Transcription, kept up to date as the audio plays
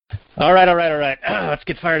All right. Let's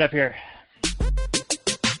get fired up here.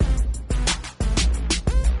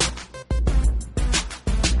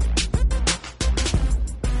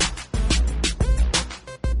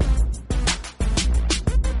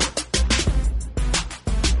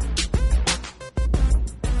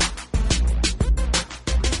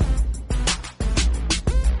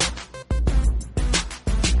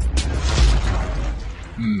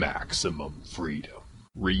 Maximum freedom.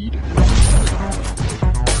 Read.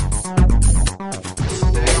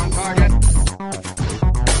 Stay on target.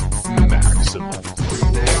 Maximum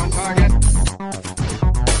freedom. Stay on target.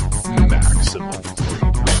 Maximum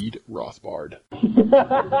freedom. Read Rothbard.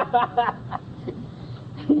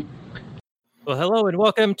 Well, hello and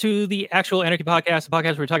welcome to the Actual Anarchy Podcast, the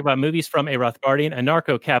podcast where we talk about movies from a Rothbardian,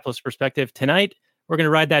 anarcho-capitalist perspective. Tonight, we're going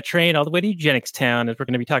to ride that train all the way to Eugenics Town, as we're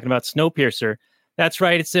going to be talking about Snowpiercer. That's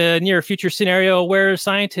right. It's a near future scenario where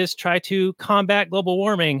scientists try to combat global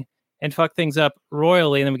warming and fuck things up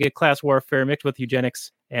royally. And then we get class warfare mixed with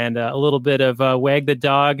eugenics and a little bit of wag the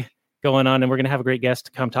dog going on. And we're going to have a great guest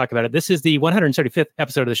to come talk about it. This is the 175th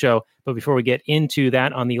episode of the show. But before we get into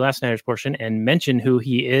that on the Last Nighters portion and mention who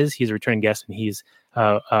he is, he's a returning guest and he's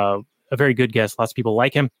a very good guest. Lots of people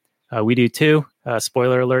like him. We do too.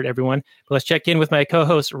 Spoiler alert, everyone. But let's check in with my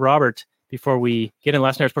co-host, Robert, before we get in the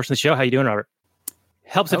Last Nighters portion of the show. How you doing, Robert?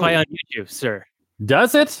 Helps if I unmute you, sir.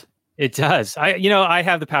 Does it? It does. I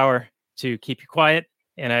have the power to keep you quiet,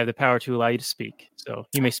 and I have the power to allow you to speak. So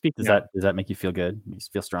you may speak. Does that make you feel good? You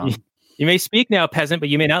feel strong? You may speak now, peasant, but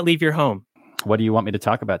you may not leave your home. What do you want me to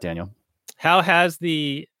talk about, Daniel? How has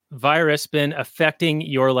the virus been affecting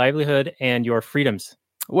your livelihood and your freedoms?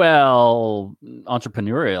 Well,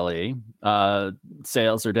 entrepreneurially,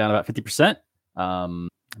 sales are down about 50%.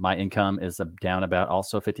 My income is down about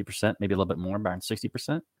also 50%, maybe a little bit more, around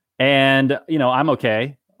 60%. And, I'm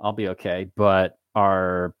okay. I'll be okay. But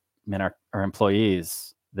our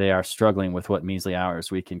employees, they are struggling with what measly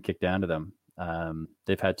hours we can kick down to them.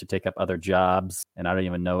 They've had to take up other jobs, and I don't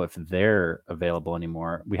even know if they're available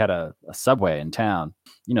anymore. We had a Subway in town,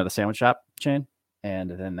 the sandwich shop chain, and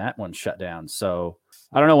then that one shut down. So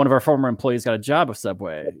I don't know. One of our former employees got a job with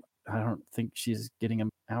Subway. I don't think she's getting him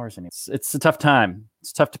hours anymore. It's a tough time.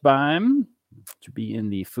 It's tough to be in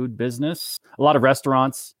the food business. A lot of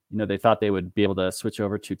restaurants, they thought they would be able to switch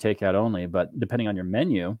over to takeout only, but depending on your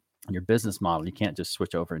menu and your business model, you can't just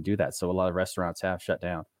switch over and do that. So a lot of restaurants have shut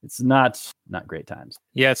down. It's not great times.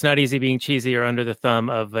 Yeah, it's not easy being cheesy or under the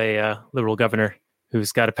thumb of a liberal governor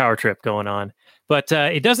who's got a power trip going on. But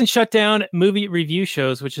it doesn't shut down movie review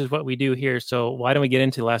shows, which is what we do here. So why don't we get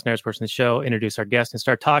into the Last Nighters portion of the show, introduce our guest, and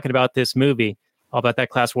start talking about this movie, all about that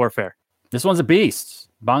class warfare. This one's a beast.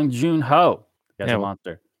 Bong Joon-ho. Guy's a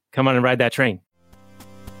monster. Come on and ride that train.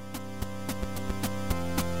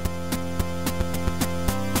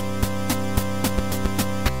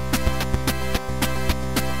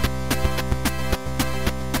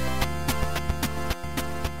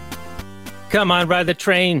 Come on, ride the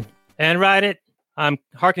train and ride it. I'm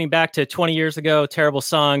harkening back to 20 years ago, terrible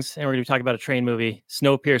songs, and we're going to be talking about a train movie,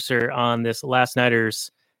 Snowpiercer, on this Last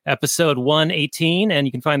Nighters episode 118. And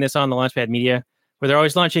you can find this on the Launchpad Media, where they're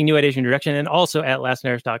always launching new ideas and direction, and also at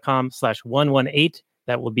lastnighters.com/118.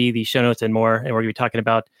 That will be the show notes and more. And we're going to be talking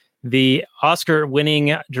about the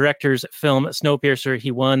Oscar-winning director's film, Snowpiercer.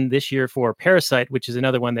 He won this year for Parasite, which is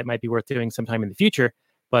another one that might be worth doing sometime in the future.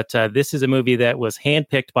 But this is a movie that was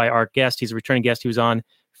handpicked by our guest. He's a returning guest. He was on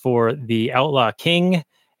for The Outlaw King.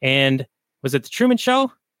 And was it The Truman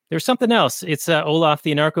Show? There's something else. It's Olaf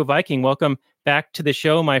the Anarcho Viking. Welcome back to the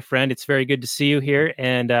show, my friend. It's very good to see you here,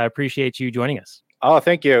 and I appreciate you joining us. Oh,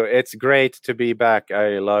 thank you. It's great to be back.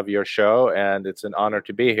 I love your show, and it's an honor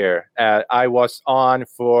to be here. I was on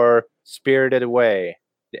for Spirited Away,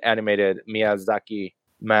 the animated Miyazaki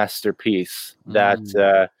masterpiece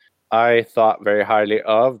that I thought very highly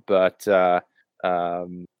of, but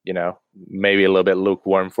maybe a little bit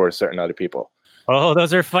lukewarm for certain other people. Oh,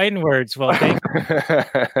 those are fighting words. Well, thank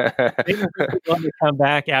you. To come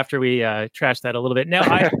back after we trash that a little bit. Now,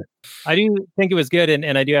 I do think it was good,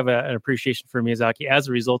 and I do have an appreciation for Miyazaki as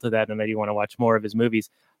a result of that, and I do want to watch more of his movies.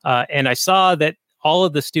 And I saw that all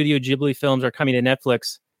of the Studio Ghibli films are coming to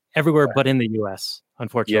Netflix everywhere but in the U.S.,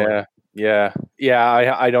 unfortunately. Yeah.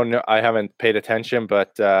 I don't know. I haven't paid attention,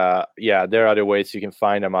 but there are other ways you can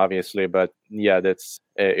find them, obviously. But yeah,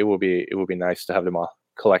 it will be nice to have them all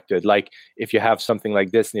collected. Like if you have something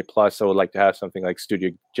like Disney Plus, I would like to have something like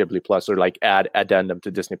Studio Ghibli Plus, or like add addendum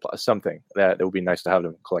to Disney Plus, something that would be nice to have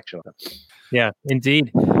them collection of them. Yeah,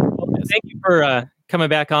 indeed. Well, thank you for coming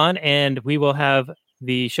back on, and we will have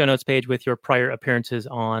the show notes page with your prior appearances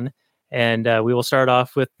on. And we will start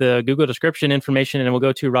off with the Google description information, and we'll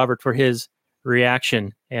go to Robert for his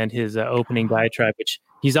reaction and his opening diatribe, which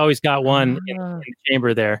he's always got one in the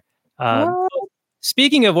chamber there.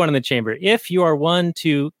 Speaking of one in the chamber, if you are one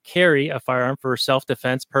to carry a firearm for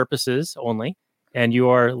self-defense purposes only, and you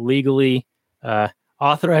are legally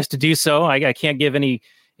authorized to do so, I can't give any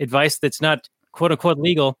advice that's not quote-unquote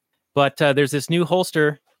legal, but there's this new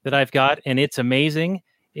holster that I've got, and it's amazing.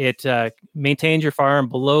 It maintains your firearm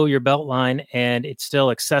below your belt line, and it's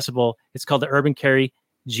still accessible. It's called the Urban Carry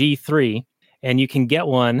G3, and you can get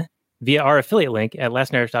one via our affiliate link at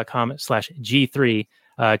lastnighters.com/G3.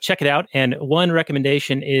 Check it out. And one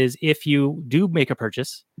recommendation is, if you do make a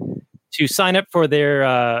purchase, to sign up for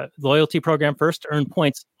their loyalty program first, earn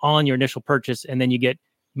points on your initial purchase, and then you get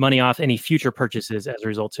money off any future purchases as a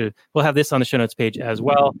result. So we'll have this on the show notes page as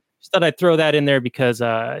well. Just thought I'd throw that in there because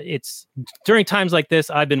it's during times like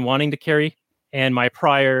this, I've been wanting to carry, and my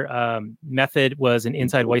prior method was an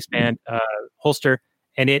inside waistband holster,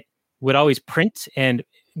 and it would always print and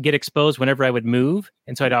get exposed whenever I would move.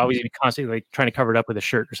 And so I'd always be constantly like trying to cover it up with a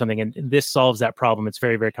shirt or something. And this solves that problem. It's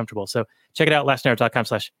very, very comfortable. So check it out,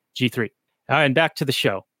 lastnighters.com/G3. And back to the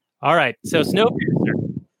show. All right. So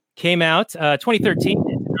Snowpiercer came out 2013.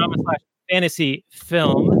 It's a drama/fantasy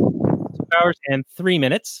film, 2 hours and 3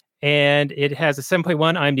 minutes. And it has a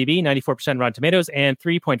 7.1 IMDb, 94% Rotten Tomatoes, and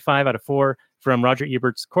 3.5 out of 4 from Roger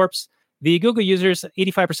Ebert's Corpse. The Google users,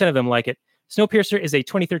 85% of them like it. Snowpiercer is a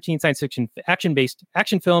 2013 science fiction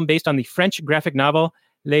action film based on the French graphic novel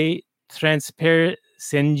Les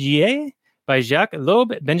Transpercendiers by Jacques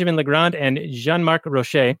Loeb, Benjamin Legrand, and Jean-Marc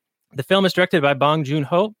Rocher. The film is directed by Bong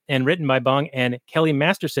Joon-ho and written by Bong and Kelly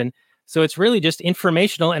Masterson. So it's really just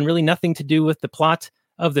informational and really nothing to do with the plot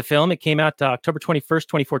of the film. It came out October 21st,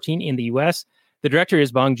 2014 in the US. The director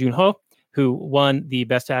is Bong Joon-ho, who won the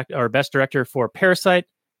Best Director for Parasite,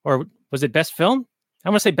 or was it Best Film? I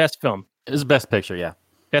want to say Best Film. It was Best Picture, yeah.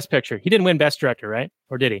 Best Picture. He didn't win Best Director, right?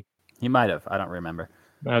 Or did he? He might have. I don't remember.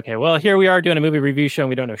 Okay, well, here we are doing a movie review show, and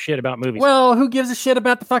we don't know shit about movies. Well, who gives a shit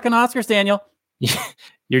about the fucking Oscars, Daniel?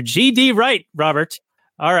 You're GD right, Robert.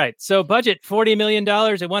 All right, so budget, $40 million.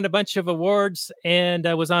 It won a bunch of awards and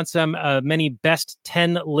was on some many Best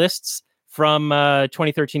 10 lists from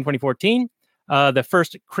 2013, 2014. The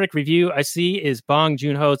first critic review I see is Bong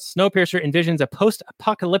Joon-ho's Snowpiercer envisions a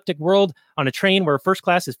post-apocalyptic world on a train where first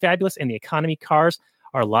class is fabulous and the economy cars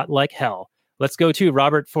are a lot like hell. Let's go to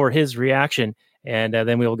Robert for his reaction, and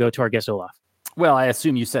then we will go to our guest, Olaf. Well, I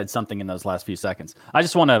assume you said something in those last few seconds. I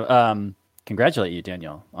just want to congratulate you,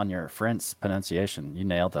 Daniel, on your French pronunciation. You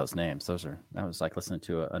nailed those names. That was like listening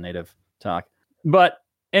to a native talk. But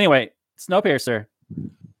anyway, Snowpiercer.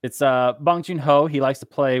 It's Bong Joon-ho. He likes to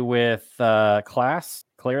play with class,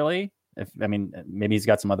 clearly. Maybe he's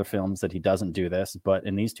got some other films that he doesn't do this, but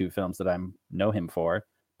in these two films that I know him for,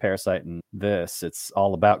 Parasite and this, it's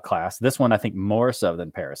all about class. This one, I think, more so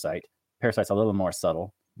than Parasite. Parasite's a little more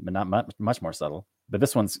subtle, but not much more subtle. But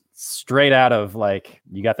this one's straight out of, like,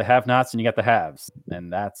 you got the have-nots and you got the haves,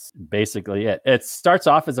 and that's basically it. It starts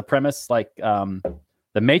off as a premise like The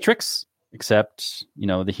Matrix, except,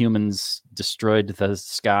 the humans destroyed the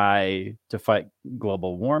sky to fight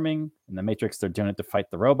global warming. In The Matrix, they're doing it to fight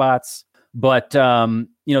the robots. But,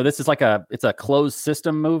 this is it's a closed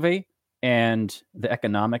system movie, and the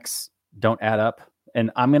economics don't add up.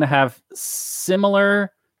 And I'm going to have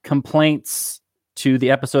similar complaints to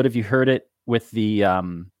the episode, if you heard it, with the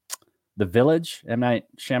Village, M. Night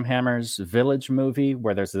Shyamalan's Village movie,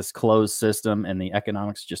 where there's this closed system and the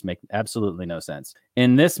economics just make absolutely no sense.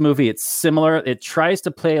 In this movie, it's similar. It tries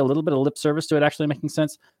to play a little bit of lip service to it actually making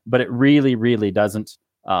sense, but it really, really doesn't.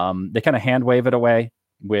 They kind of hand wave it away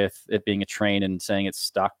with it being a train and saying it's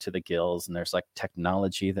stocked to the gills, and there's like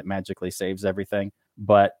technology that magically saves everything.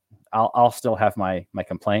 But I'll still have my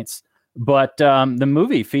complaints. But the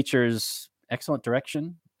movie features excellent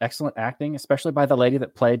direction, excellent acting, especially by the lady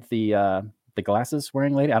that played the glasses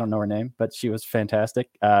wearing lady. I don't know her name, but she was fantastic.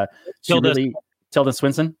 Tilda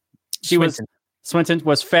Swinton. Swinton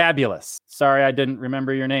was fabulous. Sorry, I didn't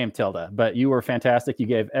remember your name, Tilda, but you were fantastic. You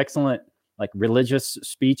gave excellent, like, religious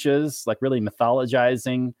speeches, like really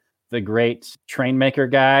mythologizing the great train maker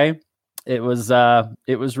guy. It was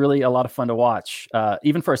really a lot of fun to watch,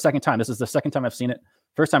 even for a second time. This is the second time I've seen it.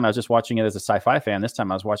 First time I was just watching it as a sci-fi fan. This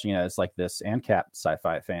time I was watching it as like this ANCAP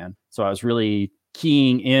sci-fi fan. So I was really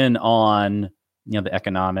keying in on, the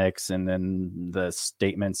economics and then the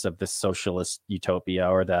statements of the socialist utopia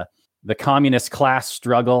or the communist class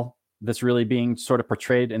struggle that's really being sort of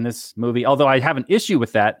portrayed in this movie. Although I have an issue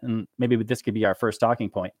with that, and maybe this could be our first talking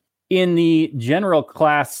point. In the general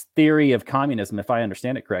class theory of communism, if I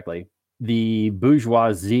understand it correctly, the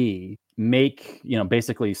bourgeoisie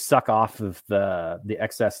basically suck off of the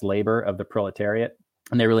excess labor of the proletariat,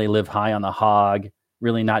 and they really live high on the hog,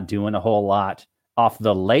 really not doing a whole lot off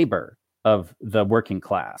the labor of the working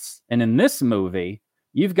class. And in this movie,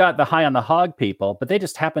 you've got the high on the hog people, but they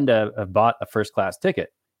just happen to have bought a first class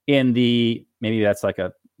ticket. Maybe that's like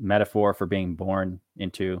a metaphor for being born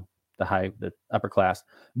into the upper class.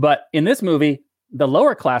 But in this movie, the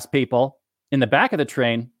lower class people in the back of the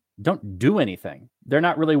train don't do anything. They're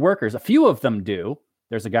not really workers. A few of them do.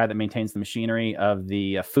 There's a guy that maintains the machinery of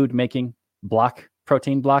the food making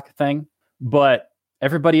protein block thing, but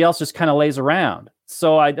everybody else just kind of lays around.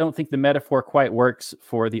 So I don't think the metaphor quite works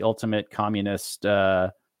for the ultimate communist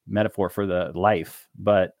metaphor for the life.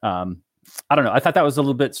 But I don't know. I thought that was a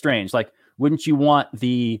little bit strange. Like, wouldn't you want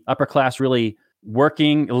the upper class really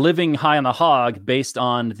living high on the hog based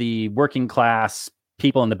on the working class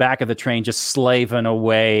people in the back of the train just slaving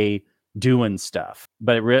away doing stuff?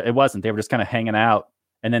 But it wasn't. They were just kind of hanging out.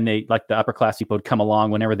 And then the upper class people would come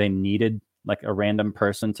along whenever they needed like a random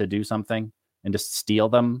person to do something and just steal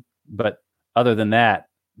them. But other than that,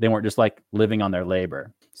 they weren't just like living on their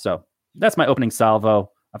labor. So that's my opening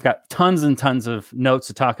salvo. I've got tons and tons of notes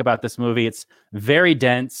to talk about this movie. It's very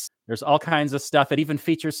dense. There's all kinds of stuff. It even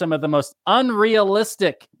features some of the most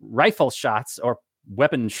unrealistic rifle shots or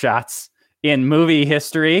weapon shots in movie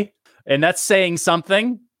history. And that's saying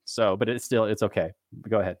something. So, but it's okay.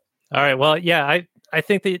 Go ahead. All right. Well, yeah, I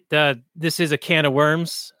think that this is a can of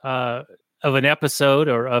worms of an episode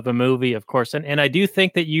or of a movie, of course. And I do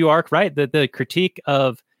think that you are right, that the critique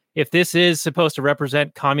of if this is supposed to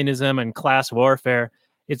represent communism and class warfare,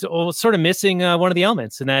 it's sort of missing one of the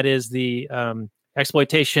elements, and that is the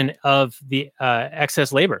exploitation of the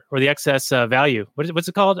excess labor or the excess value. What's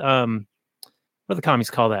it called? What do the commies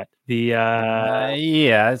call that?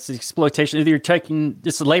 It's exploitation. Either you're taking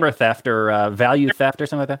just labor theft or value theft or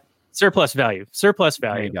something like that. Surplus value.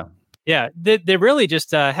 There you go. Yeah, they're really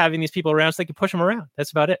just having these people around so they can push them around.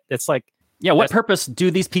 That's about it. It's like, yeah, what purpose do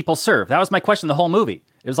these people serve? That was my question the whole movie.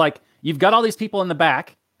 It was like, you've got all these people in the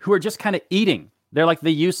back who are just kind of eating. They're like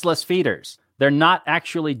the useless feeders. They're not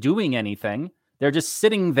actually doing anything. They're just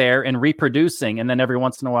sitting there and reproducing. And then every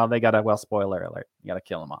once in a while, they got spoiler alert, you got to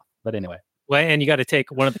kill them off. But anyway. Well, and you got to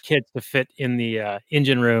take one of the kids to fit in the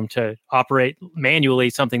engine room to operate manually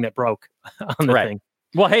something that broke on the thing.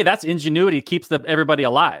 Well, hey, that's ingenuity, keeps everybody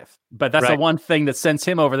alive. But that's the one thing that sends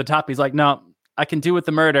him over the top. He's like, no, I can do with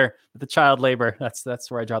the murder, with the child labor.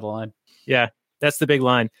 That's where I draw the line. Yeah, that's the big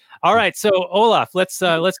line. All right, so Olaf, let's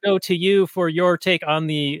go to you for your take on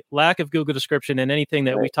the lack of Google description and anything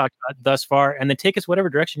that we talked about thus far, and then take us whatever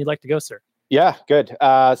direction you'd like to go, sir. Yeah, good.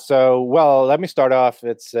 Let me start off.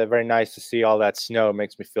 It's very nice to see all that snow. It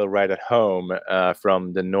makes me feel right at home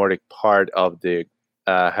from the Nordic part of the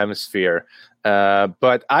hemisphere.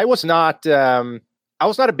 But I was not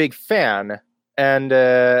a big fan, and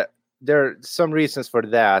there are some reasons for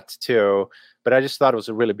that too. But I just thought it was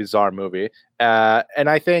a really bizarre movie. And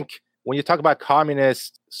I think when you talk about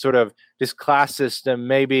communist, sort of this class system,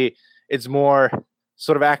 maybe it's more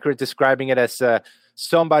sort of accurate describing it as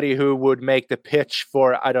somebody who would make the pitch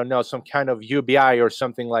for, I don't know, some kind of UBI or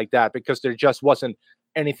something like that, because there just wasn't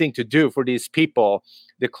anything to do for these people.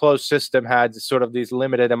 The closed system had sort of these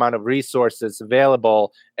limited amount of resources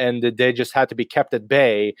available, and they just had to be kept at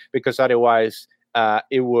bay, because otherwise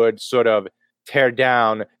it would sort of tear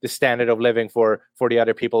down the standard of living for the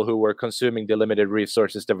other people who were consuming the limited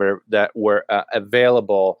resources that were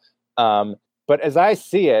available. But as I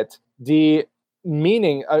see it, the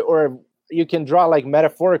meaning, or you can draw like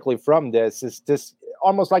metaphorically from this, is this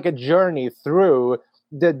almost like a journey through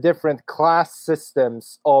the different class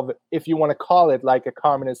systems of, if you want to call it like a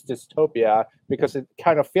communist dystopia, because it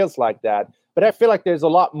kind of feels like that. But I feel like there's a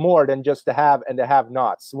lot more than just the have and the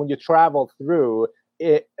have-nots. When you travel through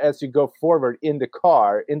it, as you go forward in the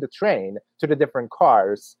train to the different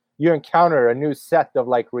cars, you encounter a new set of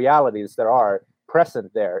like realities that are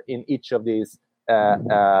present there in each of these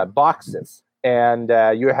boxes. And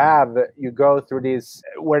you go through these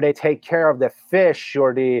where they take care of the fish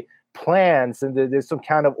or the plants, and there's some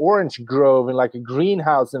kind of orange grove in like a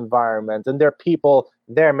greenhouse environment, and there are people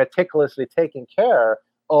there meticulously taking care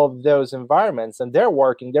of those environments, and they're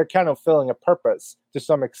kind of filling a purpose to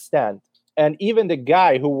some extent. And even the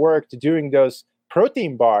guy who worked doing those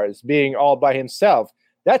protein bars being all by himself,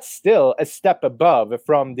 that's still a step above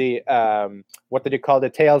from the what do they call the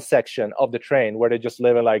tail section of the train, where they just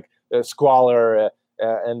live in like squalor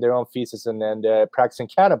and their own feces and practicing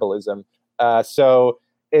cannibalism. So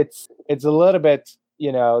it's a little bit,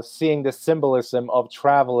 seeing the symbolism of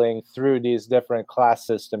traveling through these different class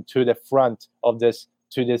systems to the front of this,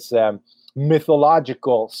 to this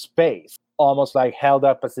mythological space, almost like held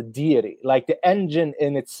up as a deity. Like the engine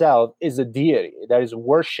in itself is a deity that is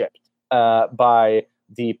worshipped by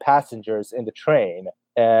the passengers in the train,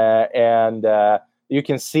 and you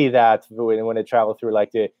can see that when they travel through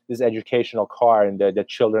like this educational car, and the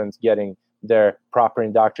children's getting their proper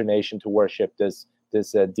indoctrination to worship this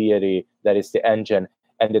deity that is the engine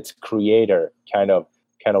and its creator, kind of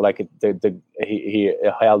like he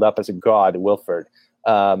held up as a god, Wilford.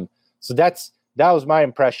 So that was my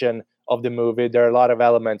impression of the movie. There are a lot of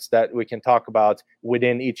elements that we can talk about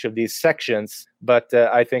within each of these sections, but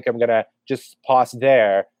I think I'm gonna just pause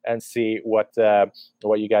there and see what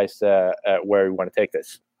you guys where you want to take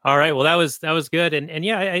this. All right. Well, that was good, and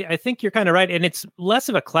yeah, I think you're kind of right. And it's less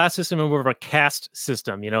of a class system and more of a caste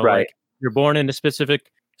system. You know, Right. like you're born in a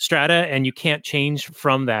specific strata, and you can't change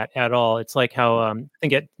from that at all. It's like how I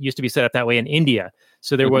think it used to be set up that way in India.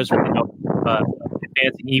 So there was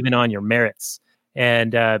advancing even on your merits,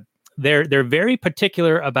 and they're very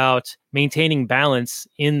particular about maintaining balance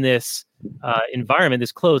in this environment,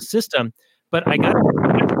 this closed system. But I got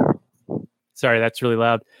sorry, that's really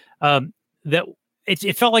loud. That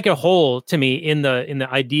it felt like a hole to me in the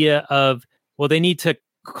idea of, well, they need to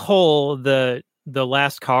cull the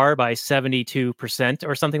last car by 72%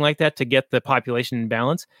 or something like that to get the population in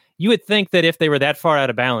balance. You would think that if they were that far out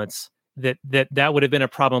of balance, that would have been a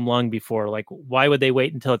problem long before. Like, why would they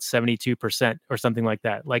wait until it's 72% or something like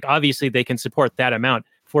that? Like, obviously they can support that amount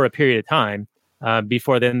for a period of time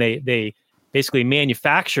before then they basically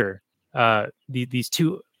manufacture these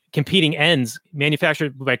two competing ends,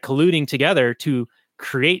 manufactured by colluding together to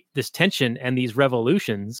create this tension and these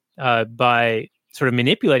revolutions by sort of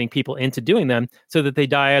manipulating people into doing them so that they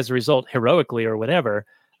die as a result heroically or whatever,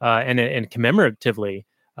 and commemoratively.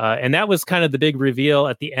 And that was kind of the big reveal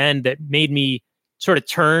at the end that made me sort of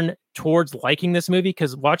turn towards liking this movie,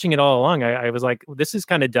 because watching it all along, I was like, this is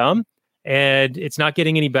kind of dumb, and it's not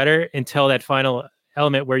getting any better until that final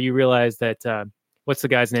element where you realize that, what's the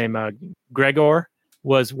guy's name? Gregor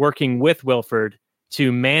was working with Wilford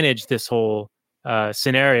to manage this whole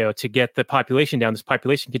scenario to get the population down, this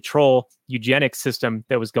population control eugenics system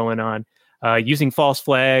that was going on, using false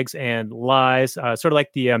flags and lies, sort of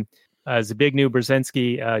like the Zbigniew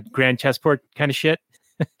Brzezinski grand chessboard kind of shit.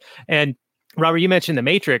 And Robert, you mentioned the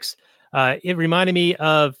Matrix. It reminded me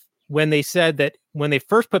of when they said that when they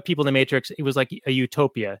first put people in the Matrix, it was like a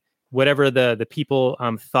utopia. Whatever the people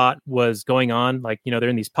thought was going on, like, you know, they're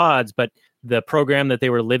in these pods, but the program that they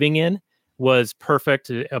were living in was perfect,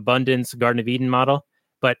 abundance, Garden of Eden model.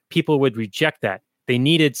 But people would reject that. They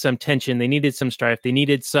needed some tension. They needed some strife. They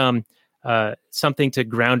needed some something to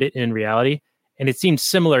ground it in reality. And it seems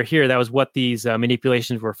similar here. That was what these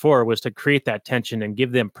manipulations were for, was to create that tension and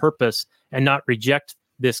give them purpose and not reject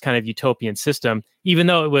this kind of utopian system, even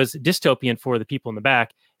though it was dystopian for the people in the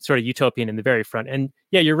back, sort of utopian in the very front. And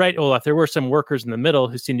yeah, you're right, Olaf. There were some workers in the middle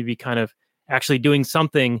who seemed to be kind of actually doing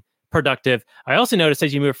something productive. I also noticed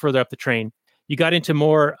as you move further up the train, you got into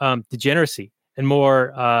more degeneracy and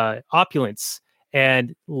more opulence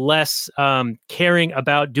and less caring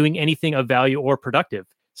about doing anything of value or productive.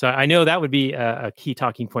 So I know that would be a key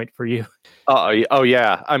talking point for you. Oh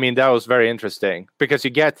yeah. I mean, that was very interesting, because you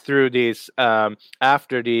get through these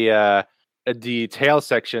after the tail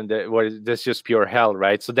section that's just pure hell,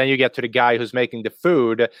 right? So then you get to the guy who's making the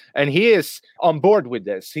food, and he is on board with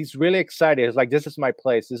this. He's really excited. He's like, this is my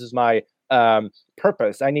place. This is my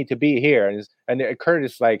purpose. I need to be here. And Kurt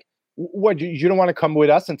is like, what, you don't want to come with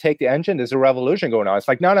us and take the engine? There's a revolution going on. It's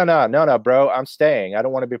like, no, bro, I'm staying. I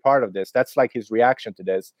don't want to be part of this. That's like his reaction to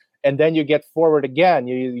this. And then you get forward again.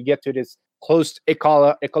 You get to this closed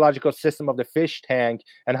ecological system of the fish tank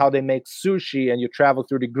and how they make sushi, and you travel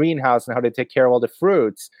through the greenhouse and how they take care of all the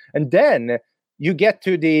fruits. And then you get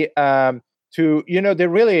to the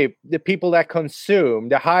people that consume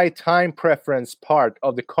the high time preference part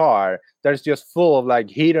of the car. That's just full of like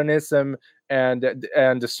hedonism and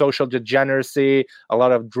the social degeneracy, a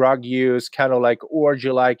lot of drug use, kind of like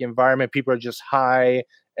orgy-like environment. People are just high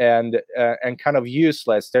and kind of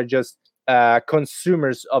useless. They're just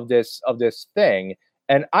consumers of this thing.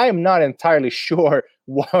 And I am not entirely sure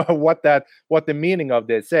what the meaning of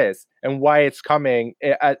this is and why it's coming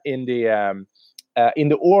in the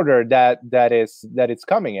order that it's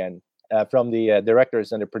coming in from the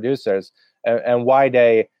directors and the producers, and why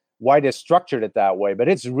they structured it that way. But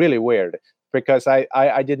it's really weird, because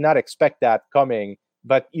I did not expect that coming.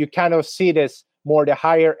 But you kind of see this more, the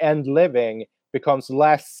higher end living becomes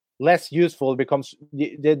less useful, becomes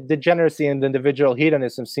the degeneracy and the individual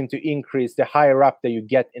hedonism seem to increase the higher up that you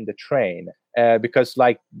get in the train, because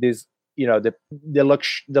like this, you know,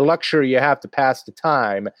 the luxury you have to pass the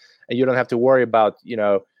time, and you don't have to worry about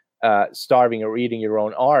starving or eating your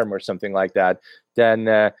own arm or something like that,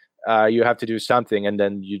 then you have to do something, and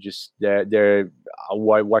then you just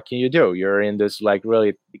what can you do? You're in this like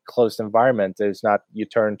really closed environment. There's not, you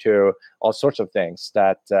turn to all sorts of things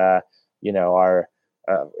that are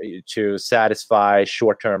to satisfy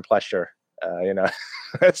short-term pleasure.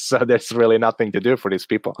 So there's really nothing to do for these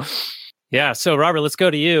people. Yeah. So Robert, let's go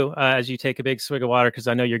to you as you take a big swig of water, because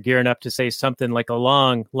I know you're gearing up to say something like a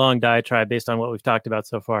long diatribe based on what we've talked about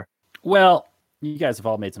so far. Well, you guys have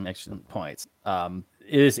all made some excellent points.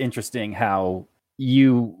 It is interesting how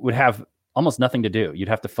you would have almost nothing to do. You'd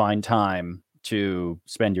have to find time to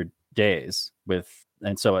spend your days with.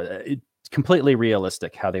 And so it's completely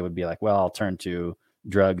realistic how they would be like, well, I'll turn to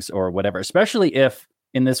drugs or whatever, especially if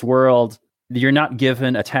in this world you're not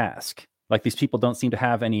given a task. Like these people don't seem to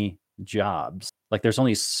have any jobs. Like there's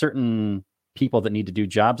only certain people that need to do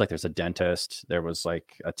jobs. Like there's a dentist, there was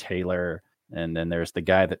like a tailor, and then there's the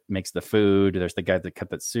guy that makes the food, there's the guy that cut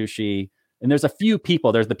the sushi, and there's a few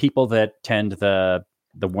people. There's the people that tend the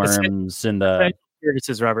worms and the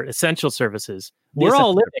services, Robert, essential services. We're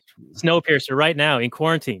all living Snowpiercer right now in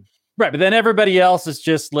quarantine. Right, but then everybody else is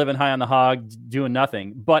just living high on the hog, doing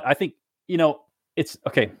nothing. But I think, it's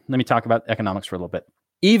okay. Let me talk about economics for a little bit.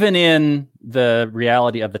 Even in the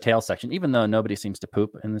reality of the tail section, even though nobody seems to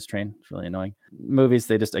poop in this train, it's really annoying. Movies,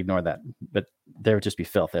 they just ignore that, but there would just be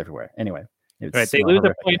filth everywhere. Anyway. Right, they lose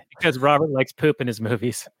a point because Robert likes poop in his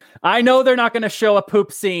movies. I know they're not going to show a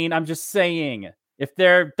poop scene. I'm just saying, if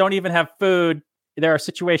they don't even have food, there are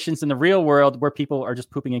situations in the real world where people are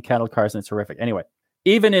just pooping in cattle cars, and it's horrific. Anyway,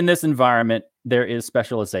 even in this environment, there is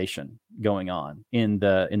specialization going on in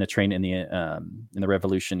the train in the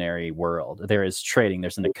revolutionary world. There is trading.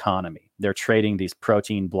 There's an economy. They're trading these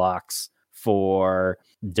protein blocks for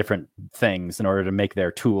different things in order to make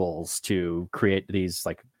their tools to create these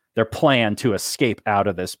like their plan to escape out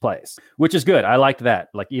of this place, which is good. I liked that.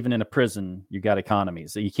 Like even in a prison, you got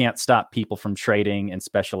economies. So you can't stop people from trading and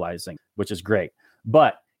specializing, which is great.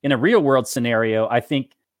 But in a real world scenario, I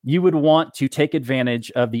think you would want to take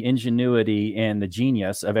advantage of the ingenuity and the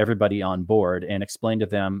genius of everybody on board and explain to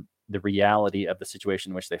them the reality of the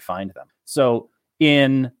situation in which they find them. So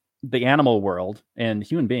in the animal world, and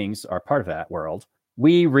human beings are part of that world,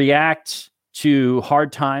 we react to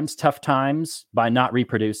hard times, tough times by not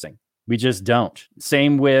reproducing. We just don't.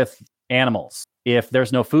 Same with animals. If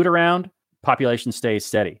there's no food around, population stays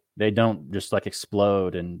steady. They don't just like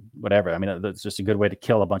explode and whatever. I mean, that's just a good way to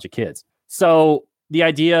kill a bunch of kids. So the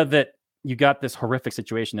idea that you got this horrific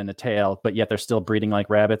situation in the tail, but yet they're still breeding like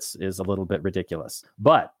rabbits is a little bit ridiculous.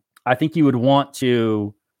 But I think you would want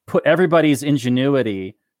to put everybody's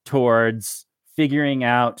ingenuity towards figuring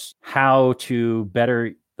out how to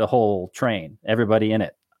better the whole train, everybody in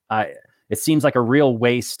it. It seems like a real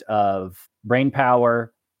waste of brain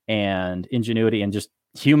power and ingenuity and just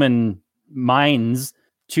human minds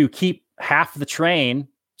to keep half the train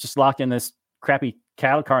just locked in this crappy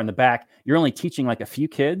cattle car in the back. You're only teaching like a few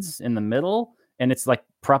kids in the middle, and it's like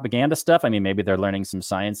propaganda stuff. I mean, maybe they're learning some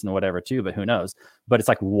science and whatever too, but who knows? But it's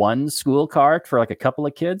like one school car for like a couple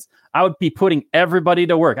of kids. I would be putting everybody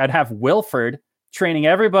to work. I'd have Wilford training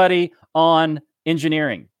everybody on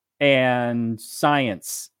engineering and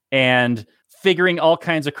science and figuring all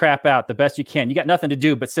kinds of crap out the best you can. You got nothing to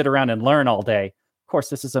do but sit around and learn all day. Of course,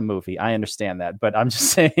 this is a movie. I understand that, but I'm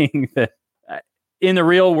just saying that in the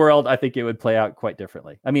real world, I think it would play out quite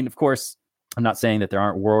differently. I mean, of course, I'm not saying that there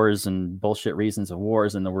aren't wars and bullshit reasons of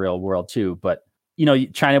wars in the real world too, but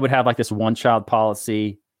China would have like this one-child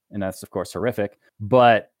policy, and that's of course horrific.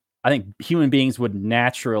 But I think human beings would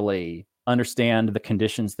naturally understand the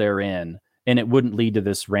conditions they're in, and it wouldn't lead to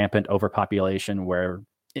this rampant overpopulation where,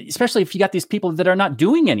 especially if you got these people that are not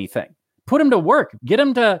doing anything, put them to work, get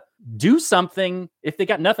them to do something. If they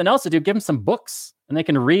got nothing else to do, give them some books and they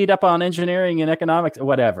can read up on engineering and economics or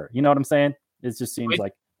whatever. You know what I'm saying? It just seems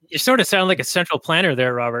like you sort of sound like a central planner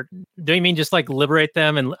there, Robert. Do you mean just like liberate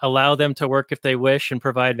them and allow them to work if they wish and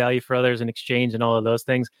provide value for others in exchange and all of those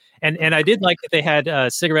things? And I did like that they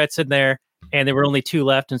had cigarettes in there and there were only 2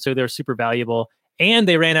 left. And so they were super valuable. And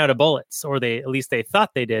they ran out of bullets, or at least they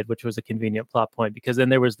thought they did, which was a convenient plot point, because then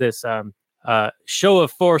there was this show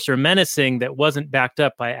of force or menacing that wasn't backed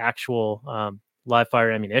up by actual live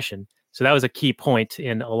fire ammunition. So that was a key point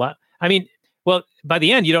in a lot. I mean, well, by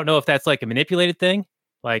the end, you don't know if that's like a manipulated thing.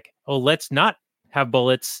 Like, oh, let's not have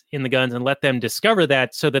bullets in the guns and let them discover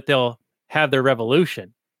that so that they'll have their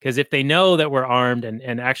revolution. Because if they know that we're armed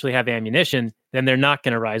and actually have ammunition, then they're not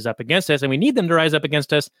going to rise up against us. And we need them to rise up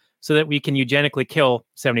against us so that we can eugenically kill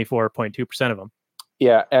 74.2% of them.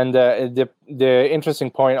 Yeah, and the interesting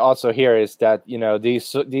point also here is that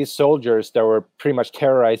these soldiers that were pretty much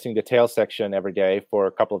terrorizing the tail section every day for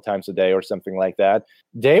a couple of times a day or something like that,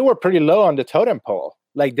 they were pretty low on the totem pole.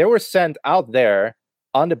 Like they were sent out there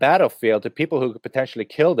on the battlefield to people who could potentially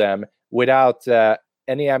kill them without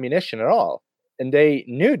any ammunition at all, and they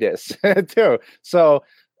knew this too. So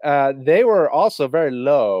they were also very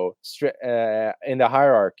low in the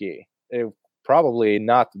hierarchy. Probably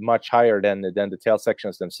not much higher than the tail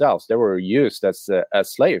sections themselves. They were used as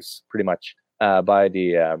slaves, pretty much, by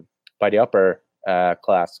the upper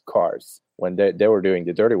class cars when they were doing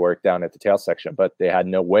the dirty work down at the tail section. But they had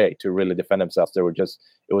no way to really defend themselves. It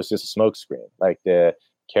was just a smoke screen, like the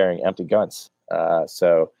carrying empty guns.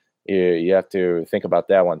 So you have to think about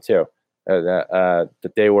that one too. That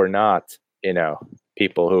they were not,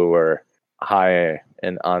 people who were high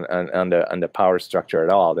on the power structure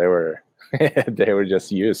at all. They were. They were just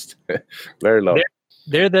used very low.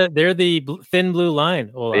 They're the thin blue line,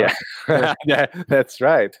 Olaf. Yeah, that's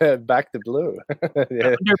right. Back to blue.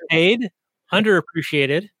 Yeah. Underpaid,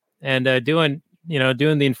 underappreciated, and doing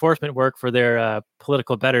the enforcement work for their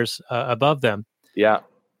political betters above them. Yeah.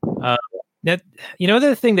 That the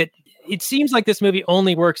other thing that it seems like this movie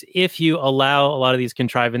only works if you allow a lot of these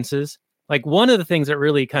contrivances. Like one of the things that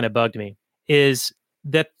really kind of bugged me is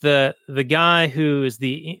that the guy who is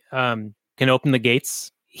the can open the gates,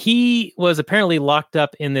 he was apparently locked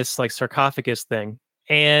up in this like sarcophagus thing,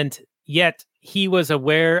 and yet he was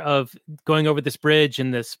aware of going over this bridge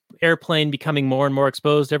and this airplane becoming more and more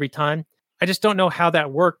exposed every time. I just don't know how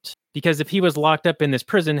that worked, because if he was locked up in this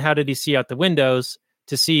prison, how did he see out the windows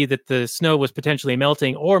to see that the snow was potentially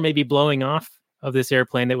melting or maybe blowing off of this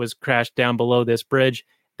airplane that was crashed down below this bridge?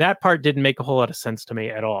 That part didn't make a whole lot of sense to me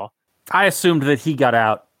at all. I assumed that he got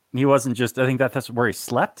out. He wasn't just. I think that's where he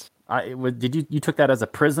slept. Did you took that as a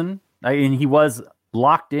prison? I mean, he was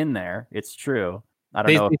locked in there. It's true. I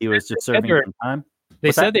don't know if he was just serving some time.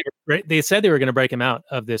 They said they were going to break him out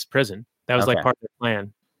of this prison. That was like part of their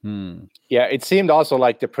plan. Yeah, it seemed also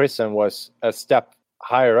like the prison was a step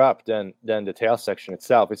higher up than the tail section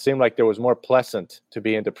itself. It seemed like there was more pleasant to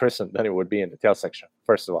be in the prison than it would be in the tail section.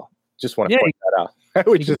 First of all, just want to point that out,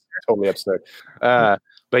 which is totally absurd.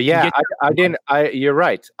 But yeah, I didn't. You're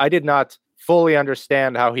right. I did not fully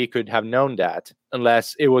understand how he could have known that,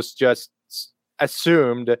 unless it was just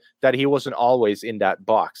assumed that he wasn't always in that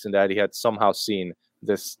box and that he had somehow seen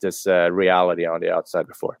this reality on the outside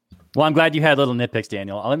before. Well, I'm glad you had little nitpicks,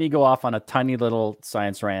 Daniel. Let me go off on a tiny little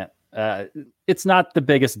science rant. It's not the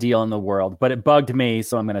biggest deal in the world, but it bugged me,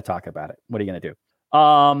 so I'm going to talk about it. What are you going to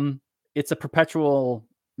do? It's a perpetual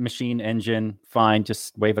machine engine. Fine,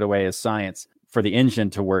 just wave it away as science for the engine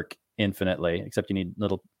to work infinitely, except you need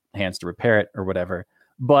little hands to repair it or whatever.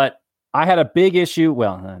 But I had a big issue.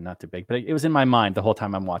 Well, not too big, but it was in my mind the whole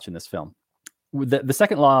time I'm watching this film. The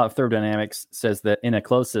second law of thermodynamics says that in a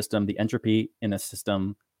closed system, the entropy in a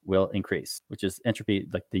system will increase, which is entropy,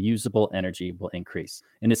 like the usable energy will increase.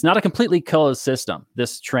 And it's not a completely closed system,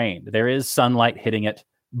 this train. There is sunlight hitting it,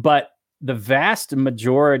 but the vast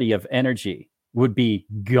majority of energy would be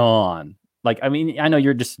gone. Like, I mean, I know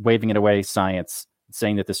you're just waving it away, science,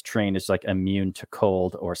 saying that this train is like immune to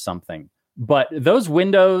cold or something. But those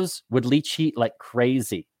windows would leach heat like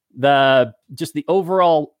crazy. The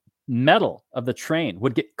overall metal of the train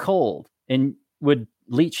would get cold and would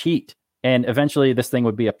leach heat. And eventually this thing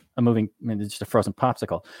would be a moving, just a frozen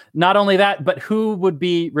popsicle. Not only that, but who would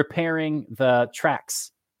be repairing the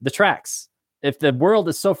tracks? The tracks. If the world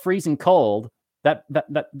is so freezing cold, that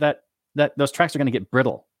those tracks are going to get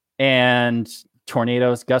brittle. And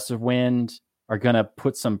tornadoes, gusts of wind are going to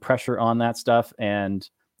put some pressure on that stuff. And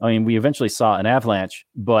I mean, we eventually saw an avalanche,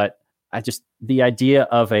 but the idea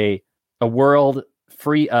of a world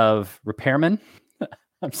free of repairmen,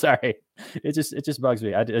 I'm sorry. It just bugs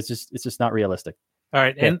me. It's just not realistic. All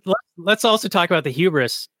right. Yeah. And let's also talk about the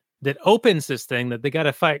hubris that opens this thing, that they got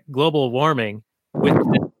to fight global warming with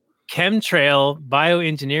the chemtrail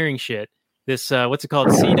bioengineering shit. This, what's it called?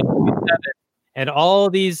 CW7. And all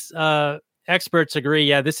these experts agree,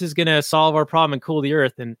 yeah, this is going to solve our problem and cool the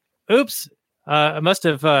earth. And oops, I must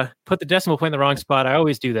have put the decimal point in the wrong spot. I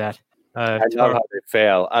always do that. I love how they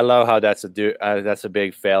fail. I love how that's a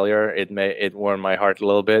big failure. It warmed my heart a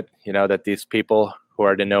little bit, that these people who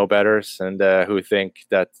are the know-betters and who think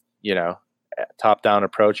that, top-down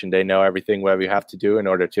approach and they know everything what we have to do in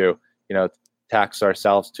order to, tax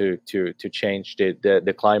ourselves to change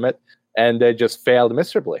the climate. and they just failed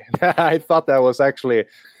miserably. I thought that was actually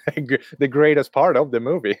the greatest part of the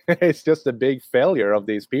movie. It's just a big failure of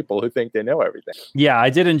these people who think they know everything. Yeah, I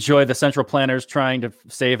did enjoy the central planners trying to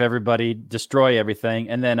save everybody, destroy everything,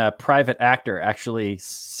 and then a private actor actually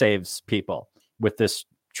saves people with this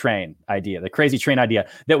train idea, the crazy train idea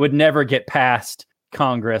that would never get past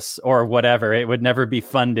Congress or whatever. It would never be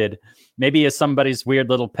funded. Maybe as somebody's weird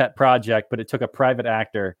little pet project, but it took a private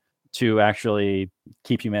actor to actually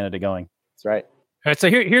keep humanity going. That's right. All right, so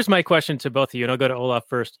here's my question to both of you, and I'll go to Olaf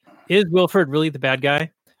first. Is Wilford really the bad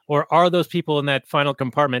guy? Or are those people in that final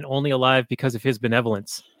compartment only alive because of his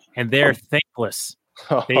benevolence? And they're thankless.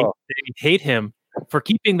 They hate him for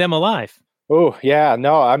keeping them alive. Oh, yeah.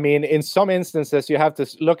 No, I mean, in some instances, you have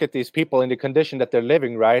to look at these people in the condition that they're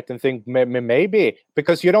living, right? And think maybe,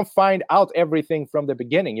 because you don't find out everything from the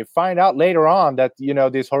beginning. You find out later on that,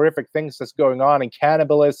 these horrific things that's going on, and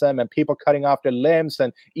cannibalism and people cutting off their limbs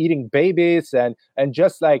and eating babies and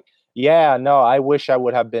just like, yeah, no, I wish I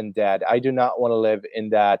would have been dead. I do not want to live in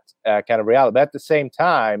that kind of reality. But at the same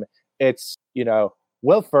time, it's,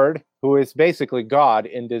 Wilford, who is basically God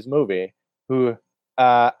in this movie, who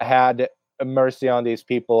had mercy on these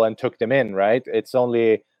people and took them in, right? It's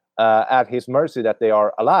only at his mercy that they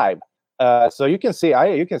are alive. So you can see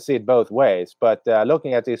it both ways. But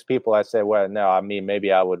looking at these people, I say, well, no, I mean,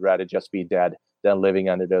 maybe I would rather just be dead than living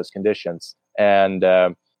under those conditions. And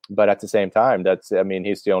but at the same time,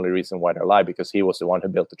 he's the only reason why they're alive, because he was the one who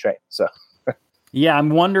built the train. So yeah, I'm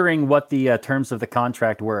wondering what the terms of the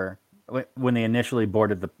contract were when they initially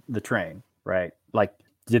boarded the train, right? Like,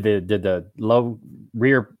 did the low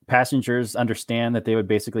rear passengers understand that they would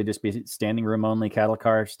basically just be standing room only, cattle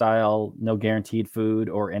car style, no guaranteed food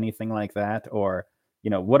or anything like that? Or,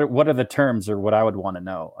 what are the terms, or what I would want to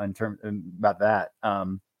know in terms about that?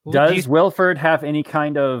 Does Wilford have any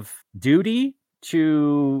kind of duty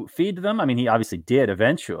to feed them? I mean, he obviously did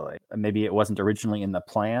eventually. Maybe it wasn't originally in the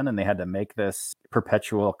plan, and they had to make this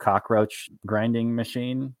perpetual cockroach grinding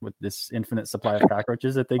machine with this infinite supply of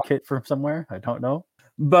cockroaches that they get from somewhere. I don't know.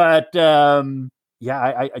 But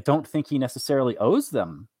I don't think he necessarily owes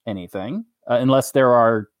them anything unless there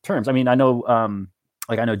are terms. I mean, I know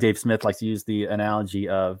Dave Smith likes to use the analogy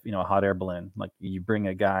of, a hot air balloon. Like, you bring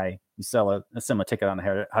a guy, you sell a cinema ticket on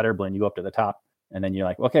a hot air balloon, you go up to the top, and then you're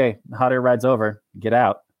like, okay, hot air ride's over, get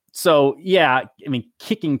out. So, yeah, I mean,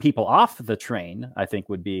 kicking people off the train, I think,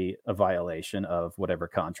 would be a violation of whatever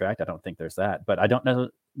contract. I don't think there's that. But I don't know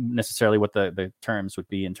necessarily what the terms would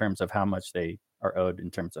be in terms of how much they are owed in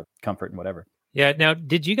terms of comfort and whatever. Yeah. Now,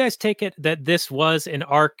 did you guys take it that this was an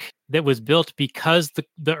ark that was built because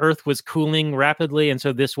the Earth was cooling rapidly, and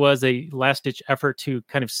so this was a last-ditch effort to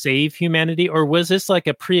kind of save humanity? Or was this like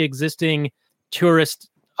a pre-existing tourist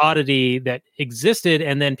oddity that existed,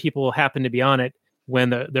 and then people happened to be on it when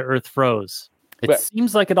the Earth froze? It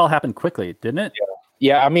seems like it all happened quickly, didn't it?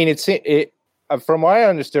 Yeah. I mean, it from what I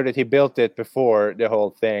understood, he built it before the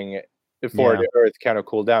whole thing, before the Earth kind of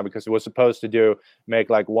cooled down, because it was supposed to make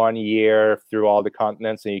like 1 year through all the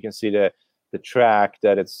continents, and you can see the track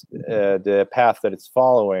that it's the path that it's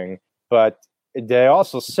following. But they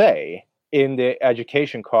also say in the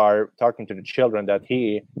education car, talking to the children, that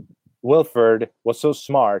Wilford was so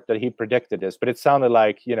smart that he predicted this. But it sounded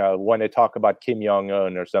like, when they talk about Kim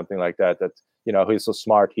Jong-un or something like that, he's so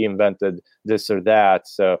smart, he invented this or that.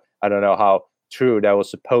 So I don't know how true that was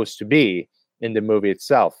supposed to be in the movie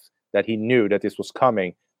itself, that he knew that this was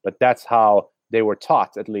coming. But that's how they were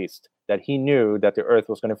taught, at least, that he knew that the Earth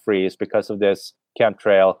was going to freeze because of this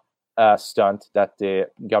chemtrail stunt that the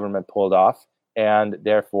government pulled off. And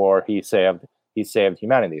therefore, he saved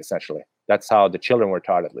humanity, essentially. That's how the children were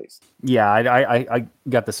taught, at least. Yeah, I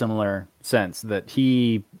got the similar sense that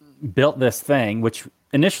he built this thing, which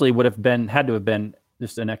initially had to have been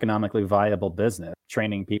just an economically viable business,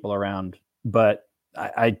 training people around. But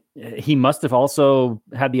he must have also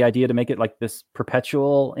had the idea to make it like this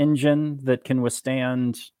perpetual engine that can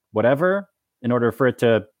withstand whatever, in order for it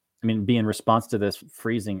to, be in response to this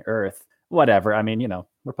freezing Earth. Whatever. I mean,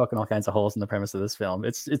 we're poking all kinds of holes in the premise of this film.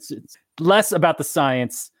 It's less about the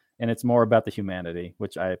science, and it's more about the humanity,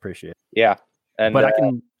 which I appreciate. Yeah. But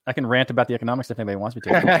I can rant about the economics if anybody wants me to.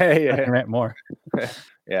 Yeah. I can rant more.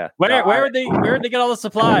 Yeah. Where did they get all the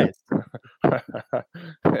supplies?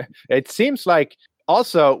 It seems like,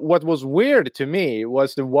 also, what was weird to me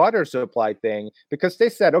was the water supply thing, because they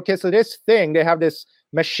said, okay, so this thing, they have this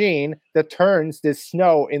machine that turns this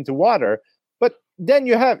snow into water, but then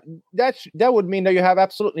you have that would mean that you have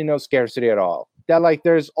absolutely no scarcity at all. That, like,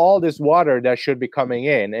 there's all this water that should be coming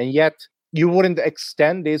in, and yet you wouldn't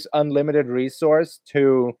extend this unlimited resource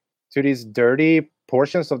to these dirty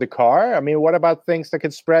portions of the car? I mean, what about things that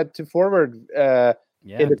could spread to forward in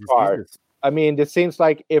the car? diseases. I mean, it seems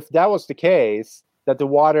like if that was the case, that the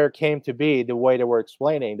water came to be the way they were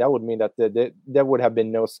explaining, that would mean that there would have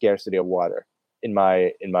been no scarcity of water in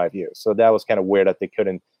my view. So that was kind of weird that they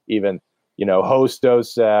couldn't even, host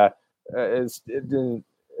those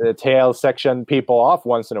tail section people off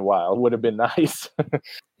once in a while. It would have been nice.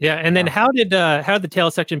 Yeah, and then how did the tail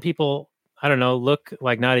section people, I don't know, look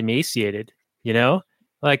like not emaciated?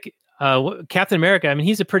 Like Captain America. I mean,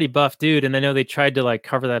 he's a pretty buff dude, and I know they tried to like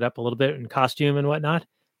cover that up a little bit in costume and whatnot,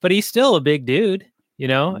 but he's still a big dude.